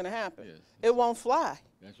away, what's going to happen? Yes. It won't fly.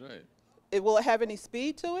 That's right. Will it have any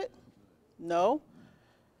speed to it? No.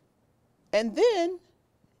 And then,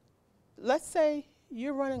 let's say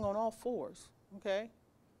you're running on all 4s, okay?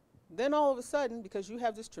 Then all of a sudden, because you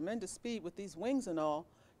have this tremendous speed with these wings and all,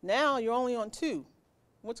 now you're only on 2.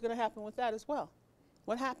 What's going to happen with that as well?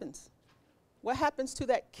 What happens? What happens to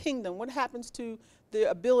that kingdom? What happens to the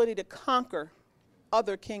ability to conquer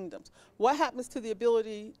other kingdoms? What happens to the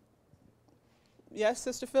ability? Yes,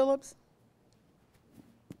 Sister Phillips?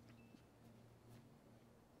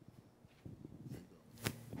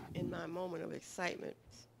 In my moment of excitement,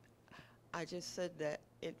 I just said that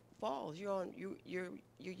it falls. You're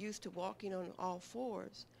used to walking on all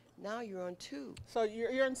 4s. Now you're on 2. So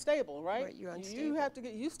you're unstable, right? Right, you're unstable. You have to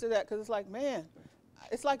get used to that because it's like, man,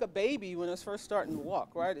 it's like a baby when it's first starting to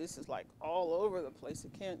walk, right? It's just like all over the place.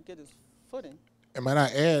 It can't get his footing. And might I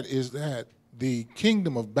add is that the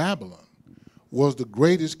kingdom of Babylon was the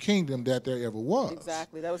greatest kingdom that there ever was.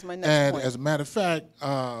 Exactly. That was my next And point. as a matter of fact,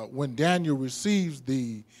 when Daniel receives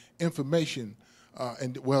the information,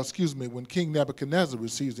 when King Nebuchadnezzar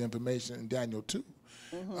receives the information in Daniel 2,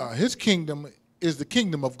 his kingdom is the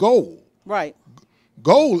kingdom of gold. Right.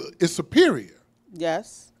 Gold is superior.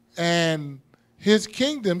 Yes. And his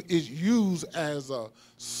kingdom is used as a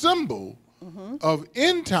symbol of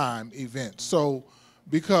end time events. So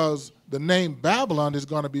because the name Babylon is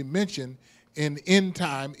going to be mentioned in end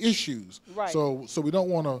time issues. Right. So we don't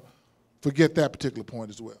want to forget that particular point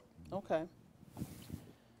as well. Okay.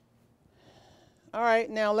 All right,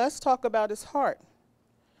 now let's talk about his heart.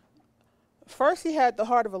 First, he had the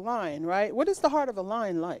heart of a lion, right? What is the heart of a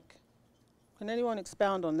lion like? Can anyone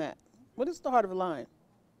expound on that? What is the heart of a lion?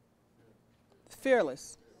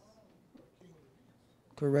 Fearless.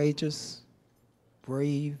 Courageous,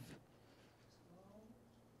 brave.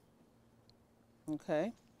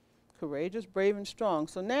 Okay. Courageous, brave, and strong.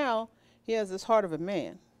 So now he has this heart of a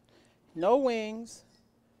man. No wings,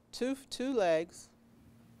 two legs,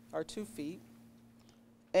 or 2 feet.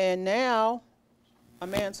 And now a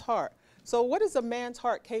man's heart. So what is a man's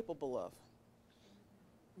heart capable of?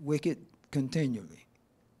 Wicked continually.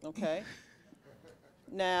 Okay.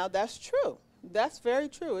 Now that's true. That's very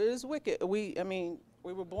true. It is wicked. We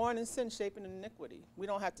were born in sin, shaping in iniquity. We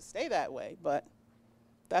don't have to stay that way, but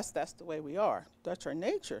that's the way we are. That's our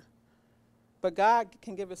nature. But God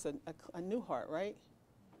can give us a new heart, right?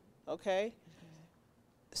 Okay.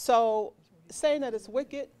 So saying that it's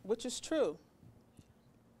wicked, which is true,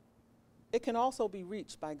 it can also be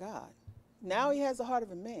reached by God. Now he has the heart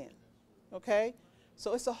of a man, okay?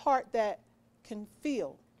 So it's a heart that can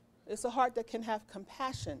feel. It's a heart that can have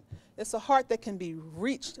compassion. It's a heart that can be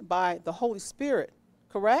reached by the Holy Spirit,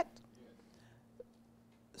 correct?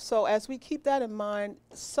 So as we keep that in mind,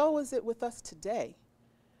 so is it with us today.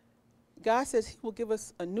 God says he will give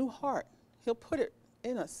us a new heart. He'll put it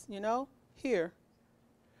in us, you know, here.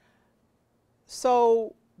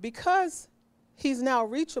 So because he's now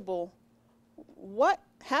reachable, what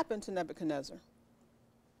happened to Nebuchadnezzar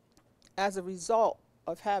as a result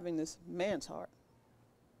of having this man's heart?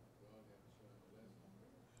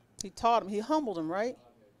 He taught him, he humbled him, right?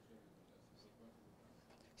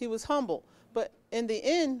 He was humble. But in the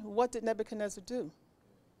end, what did Nebuchadnezzar do?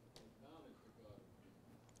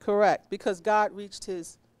 Correct, because God reached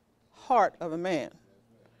his heart of a man.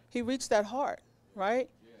 He reached that heart, right?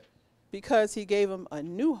 Because he gave him a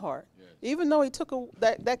new heart. Even though he took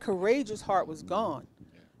that courageous heart was gone.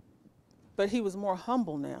 But he was more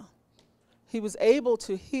humble now. He was able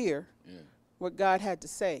to hear what God had to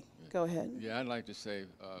say. Go ahead. Yeah, I'd like to say,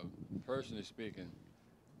 personally speaking,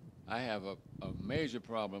 I have a major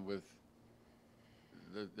problem with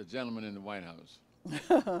the gentleman in the White House.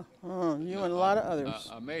 You and a lot of others.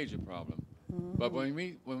 A major problem. But when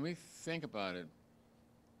we think about it,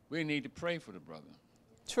 we need to pray for the brother.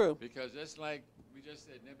 True. Because just like we just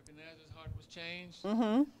said, Nebuchadnezzar's heart was changed.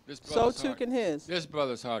 So too can his. This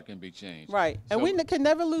brother's heart can be changed. Right. And So- we can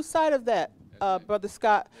never lose sight of that, Brother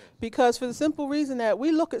Scott, because for the simple reason that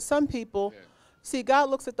we look at some people, see, God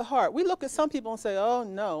looks at the heart. We look at some people and say, oh,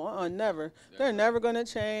 no, never. They're never going to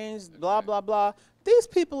change, blah, blah, blah. These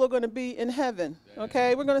people are going to be in heaven,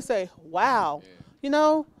 okay? We're going to say, wow, you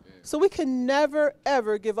know? So we can never,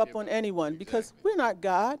 ever give up on anyone because we're not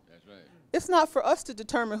God. That's right. It's not for us to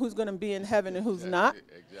determine who's going to be in heaven and who's not.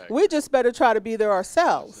 Exactly. We just better try to be there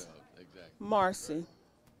ourselves. Exactly. Marcy.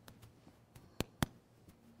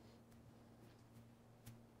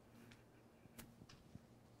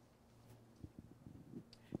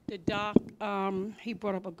 The doc, he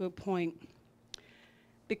brought up a good point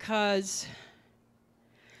because,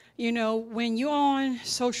 you know, when you're on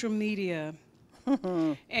social media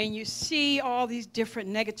and you see all these different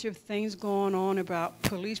negative things going on about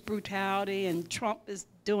police brutality and Trump is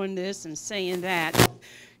doing this and saying that,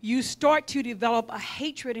 you start to develop a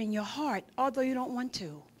hatred in your heart, although you don't want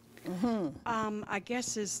to. I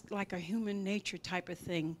guess it's like a human nature type of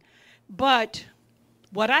thing. But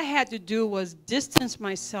what I had to do was distance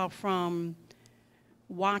myself from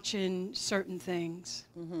watching certain things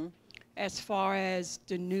as far as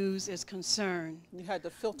the news is concerned. You had to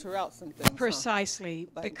filter out some things. Precisely,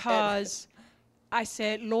 Like because I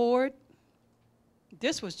said, Lord,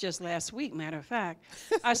 this was just last week, matter of fact.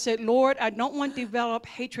 I said, Lord, I don't want to develop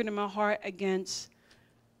hatred in my heart against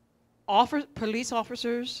police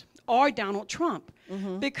officers or Donald Trump,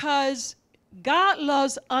 because God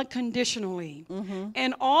loves unconditionally.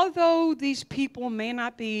 And although these people may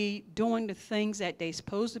not be doing the things that they're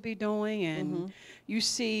supposed to be doing, and you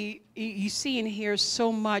see and hear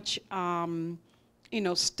so much, you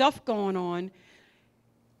know, stuff going on,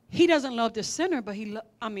 he doesn't love the sinner, but he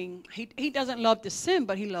doesn't love the sin,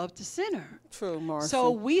 but he loves the sinner. True, Marcy.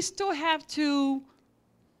 So we still have to,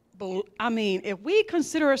 if we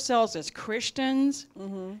consider ourselves as Christians,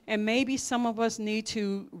 and maybe some of us need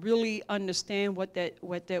to really understand what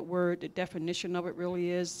that word, the definition of it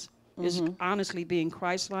really is honestly being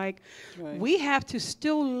Christ-like. Right. We have to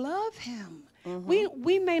still love him.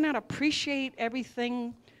 We may not appreciate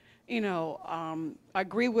everything, you know,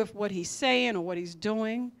 agree with what he's saying or what he's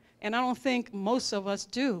doing, and I don't think most of us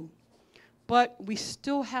do. But we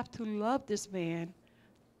still have to love this man,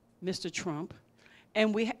 Mr. Trump.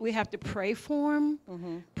 And we have to pray for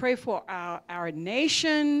him, pray for our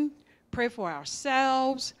nation, pray for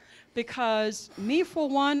ourselves, because me, for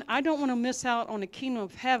one, I don't want to miss out on the kingdom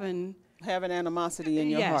of heaven. Having animosity in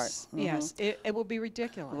your heart. Yes, it will be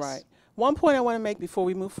ridiculous. Right. One point I want to make before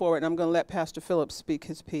we move forward, and I'm going to let Pastor Phillips speak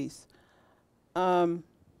his piece. When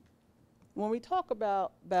we talk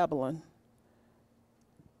about Babylon,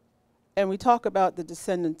 and we talk about the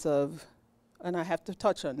descendants of, and I have to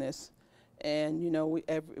touch on this, and, you know,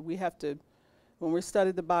 we have to, when we study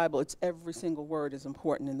the Bible, it's every single word is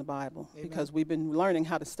important in the Bible. Amen. Because we've been learning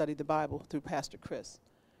how to study the Bible through Pastor Chris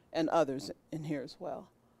and others in here as well.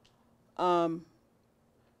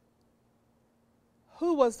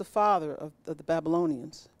 Who was the father of the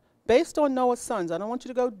Babylonians? Based on Noah's sons, I don't want you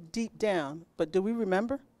to go deep down, but do we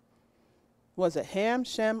remember? Was it Ham,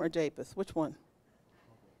 Shem, or Japheth? Which one?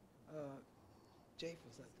 Japheth,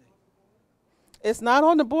 I think. It's not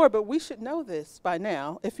on the board, but we should know this by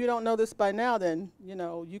now. If you don't know this by now, then, you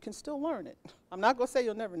know, you can still learn it. I'm not going to say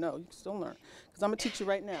you'll never know. You can still learn, because I'm going to teach you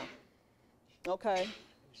right now. Okay?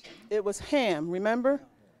 It was Ham, remember?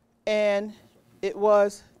 And It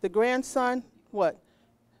was the grandson, what?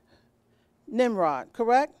 Nimrod,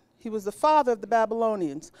 correct? He was the father of the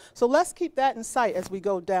Babylonians. So let's keep that in sight as we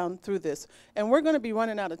go down through this. And we're going to be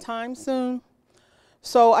running out of time soon.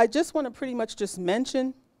 So I just want to pretty much just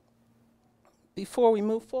mention, before we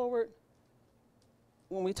move forward,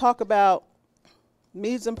 when we talk about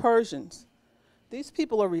Medes and Persians, these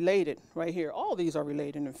people are related right here. All these are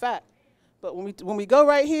related, in fact. But when we go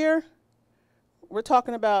right here, we're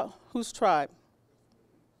talking about whose tribe?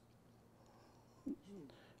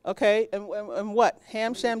 Okay, and what?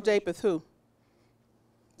 Ham, Shem, Japheth, who?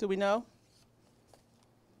 Do we know?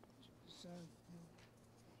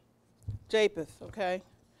 Japheth, okay.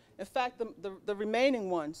 In fact, the remaining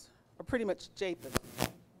ones are pretty much Japheth.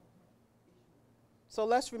 So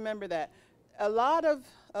let's remember that. A lot of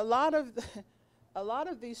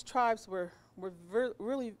these tribes were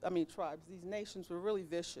really, these nations were really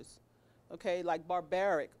vicious, okay, like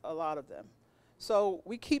barbaric, a lot of them. So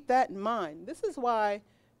we keep that in mind. This is why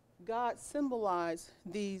God symbolized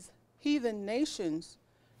these heathen nations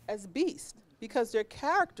as beasts, because their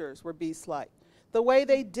characters were beast-like. The way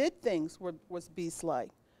they did things was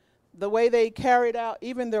beast-like. The way they carried out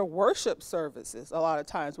even their worship services a lot of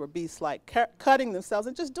times were beast-like, cutting themselves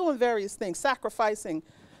and just doing various things, sacrificing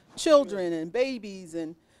children and babies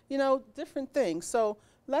and, different things. So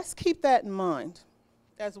let's keep that in mind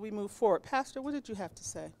as we move forward. Pastor, what did you have to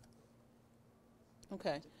say?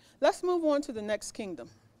 Okay. Let's move on to the next kingdom.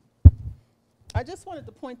 I just wanted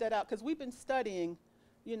to point that out because we've been studying,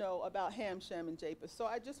 about Ham, Shem, and Japheth. So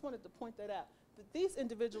I just wanted to point that out, that these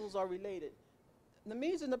individuals are related. The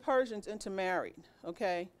Medes and the Persians intermarried,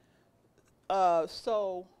 okay?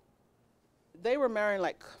 So they were marrying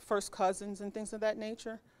like first cousins and things of that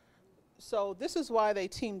nature. So this is why they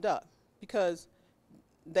teamed up, because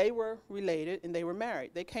they were related and they were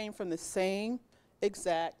married. They came from the same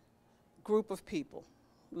exact group of people.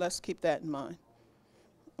 Let's keep that in mind,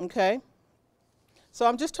 okay? So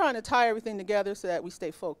I'm just trying to tie everything together so that we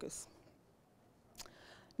stay focused.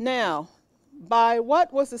 Now, by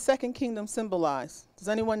what was the second kingdom symbolized? Does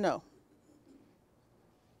anyone know?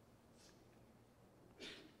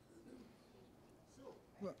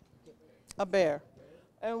 A bear.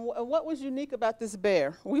 And what was unique about this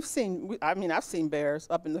bear? I've seen bears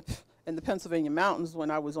up in the Pennsylvania mountains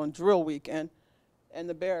when I was on drill weekend, and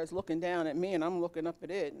the bear is looking down at me, and I'm looking up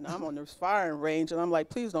at it, and I'm on this firing range, and I'm like,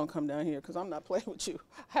 please don't come down here, because I'm not playing with you.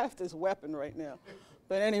 I have this weapon right now.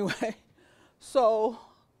 But anyway, so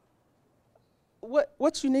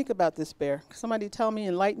what's unique about this bear? Somebody tell me,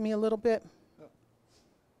 enlighten me a little bit.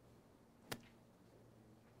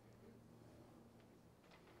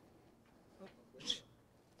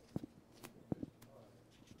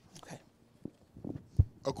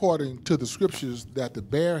 According to the scriptures, that the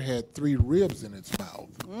bear had 3 ribs in its mouth.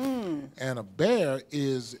 And a bear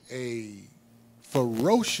is a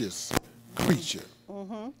ferocious creature.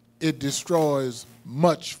 It destroys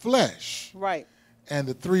much flesh. Right. And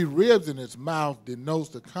the 3 ribs in its mouth denotes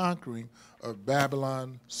the conquering of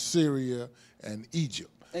Babylon, Syria, and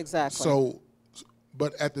Egypt. Exactly. So,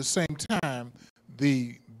 but at the same time,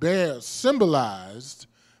 the bear symbolized,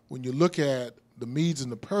 when you look at the Medes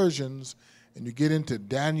and the Persians, and you get into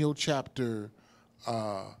Daniel chapter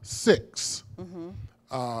 6,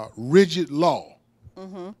 rigid law,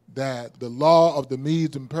 that the law of the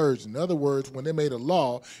Medes and Persians. In other words, when they made a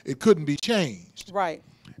law, it couldn't be changed. Right.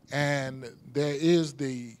 And there is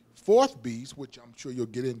the 4th beast, which I'm sure you'll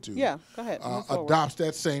get into. Yeah, go ahead. Adopts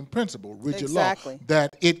that same principle, rigid exactly. law,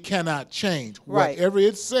 that it cannot change. Right. Whatever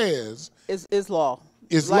it says is law.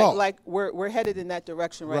 Is law. Like we're headed in that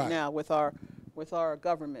direction right now with our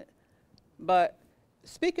government. But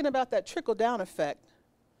speaking about that trickle-down effect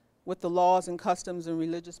with the laws and customs and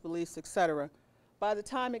religious beliefs, etc., by the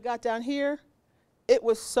time it got down here, it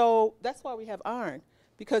was so, that's why we have iron,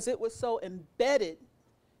 because it was so embedded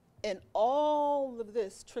in all of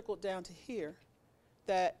this trickled down to here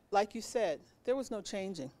that, like you said, there was no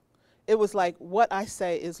changing. It was like, what I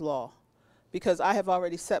say is law, because I have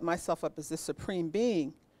already set myself up as this supreme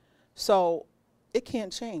being, so it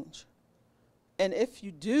can't change. And if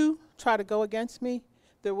you do try to go against me,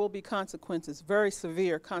 there will be consequences, very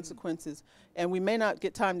severe consequences. And we may not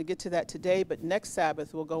get time to get to that today, but next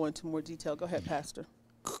Sabbath we'll go into more detail. Go ahead, Pastor.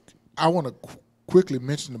 I want to quickly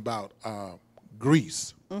mention about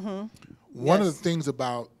Greece. One of the things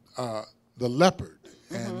about the leopard,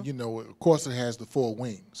 and of course it has the 4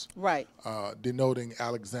 wings, right? Denoting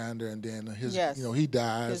Alexander, and then his, yes. He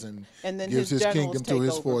dies and then gives his kingdom to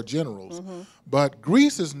his over. 4 generals. But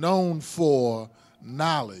Greece is known for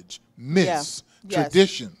knowledge, myths,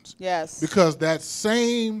 traditions. Yes. Because that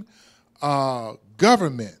same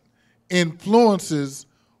government influences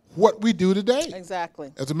what we do today.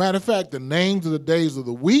 Exactly. As a matter of fact, the names of the days of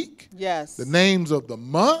the week, Yes. the names of the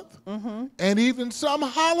month, and even some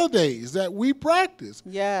holidays that we practice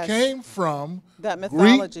Yes. came from That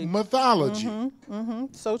mythology. Greek mythology.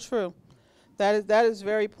 So true. That is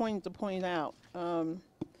very poignant to point out, and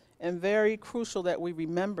very crucial that we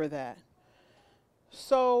remember that.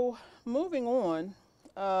 So moving on,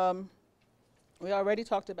 we already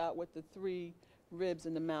talked about what the 3 ribs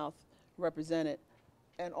in the mouth represented,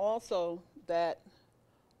 and also that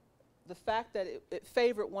the fact that it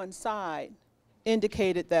favored one side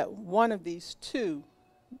indicated that one of these 2,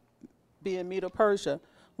 being Medo-Persia,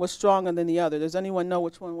 was stronger than the other. Does anyone know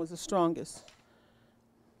which one was the strongest?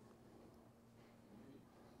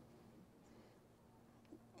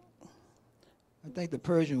 I think the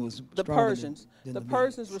Persian was The stronger Persians. than The Medes.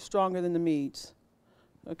 Persians were stronger than the Medes.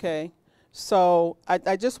 Okay? So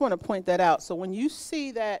I just want to point that out. So when you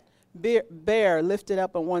see that bear lifted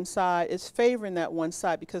up on one side, it's favoring that one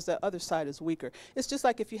side because the other side is weaker. It's just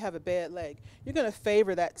like if you have a bad leg. You're going to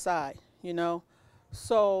favor that side, you know?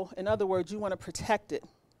 So in other words, you want to protect it.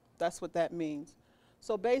 That's what that means.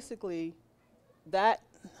 So basically, that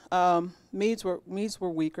Medes were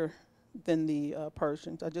weaker than the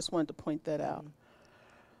Persians. I just wanted to point that out.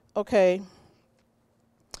 Okay.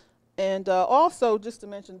 And also, just to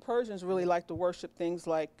mention, Persians really like to worship things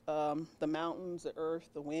like the mountains, the earth,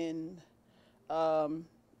 the wind, the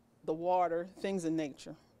water, things in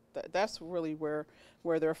nature. That's really where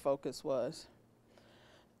their focus was.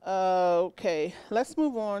 Okay, let's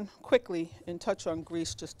move on quickly and touch on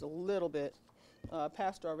Greece just a little bit.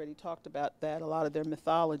 Pastor already talked about that, a lot of their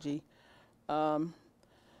mythology.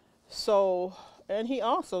 So, and he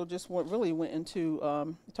also just really went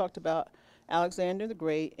into, talked about Alexander the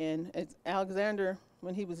Great, and Alexander,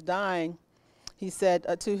 when he was dying, he said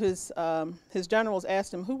to his generals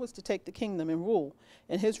asked him who was to take the kingdom and rule,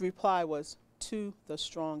 and his reply was, to the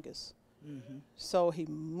strongest. So he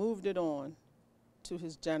moved it on to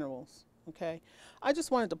his generals, okay? I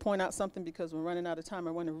just wanted to point out something because we're running out of time.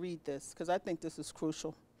 I want to read this because I think this is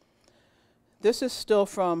crucial. This is still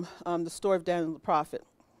from the story of Daniel the prophet,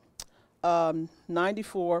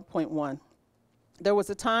 94.1. There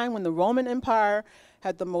was a time when the Roman Empire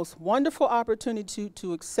had the most wonderful opportunity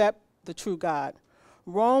to accept the true God.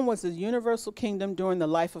 Rome was a universal kingdom during the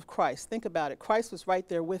life of Christ. Think about it. Christ was right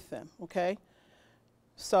there with them, okay?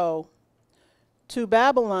 So, to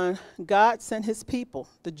Babylon, God sent his people,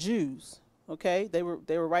 the Jews, okay? They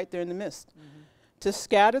were right there in the midst, to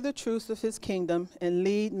scatter the truths of his kingdom and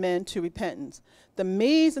lead men to repentance. The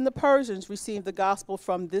Medes and the Persians received the gospel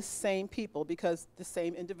from this same people because the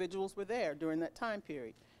same individuals were there during that time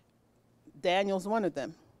period. Daniel's one of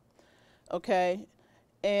them, okay?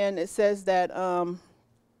 And it says that,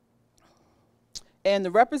 and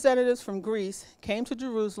the representatives from Greece came to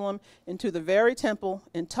Jerusalem into the very temple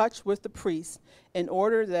in touch with the priests in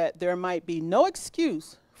order that there might be no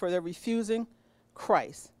excuse for their refusing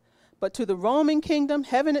Christ. But to the Roman kingdom,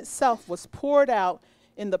 heaven itself was poured out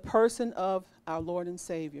in the person of our Lord and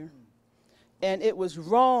Savior. And it was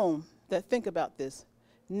Rome that, think about this,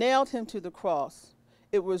 nailed him to the cross.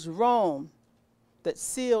 It was Rome that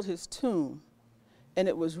sealed his tomb. And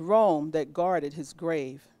it was Rome that guarded his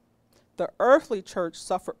grave. The earthly church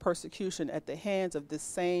suffered persecution at the hands of this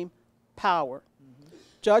same power.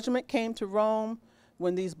 Judgment came to Rome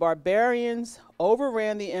when these barbarians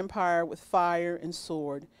overran the empire with fire and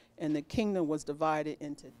sword, and the kingdom was divided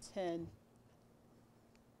into 10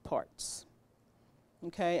 parts.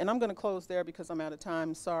 Okay, and I'm going to close there because I'm out of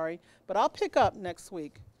time, sorry. But I'll pick up next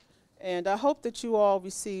week. And I hope that you all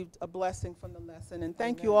received a blessing from the lesson. And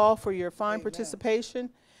thank you all for your fine participation.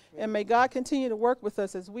 And may God continue to work with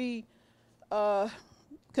us as we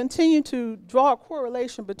continue to draw a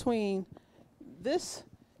correlation between this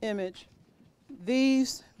image,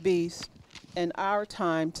 these beasts, and our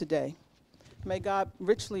time today. May God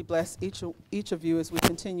richly bless each of you as we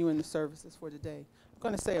continue in the services for today. I'm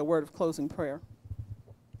going to say a word of closing prayer.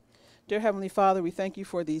 Dear Heavenly Father, we thank you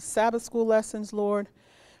for these Sabbath school lessons, Lord.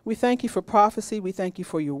 We thank you for prophecy. We thank you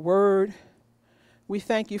for your word. We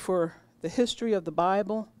thank you for the history of the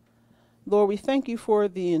Bible. Lord, we thank you for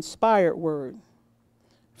the inspired word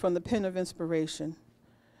from the pen of inspiration.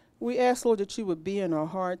 We ask, Lord, that you would be in our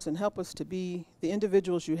hearts and help us to be the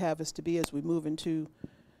individuals you have us to be as we move into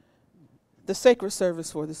the sacred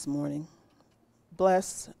service for this morning.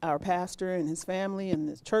 Bless our pastor and his family and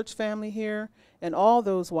his church family here and all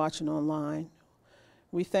those watching online.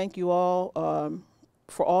 We thank you all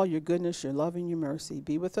for all your goodness, your love, and your mercy.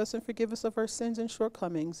 Be with us and forgive us of our sins and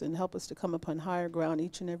shortcomings and help us to come upon higher ground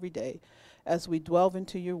each and every day as we delve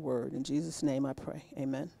into your word. In Jesus' name I pray.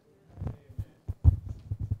 Amen.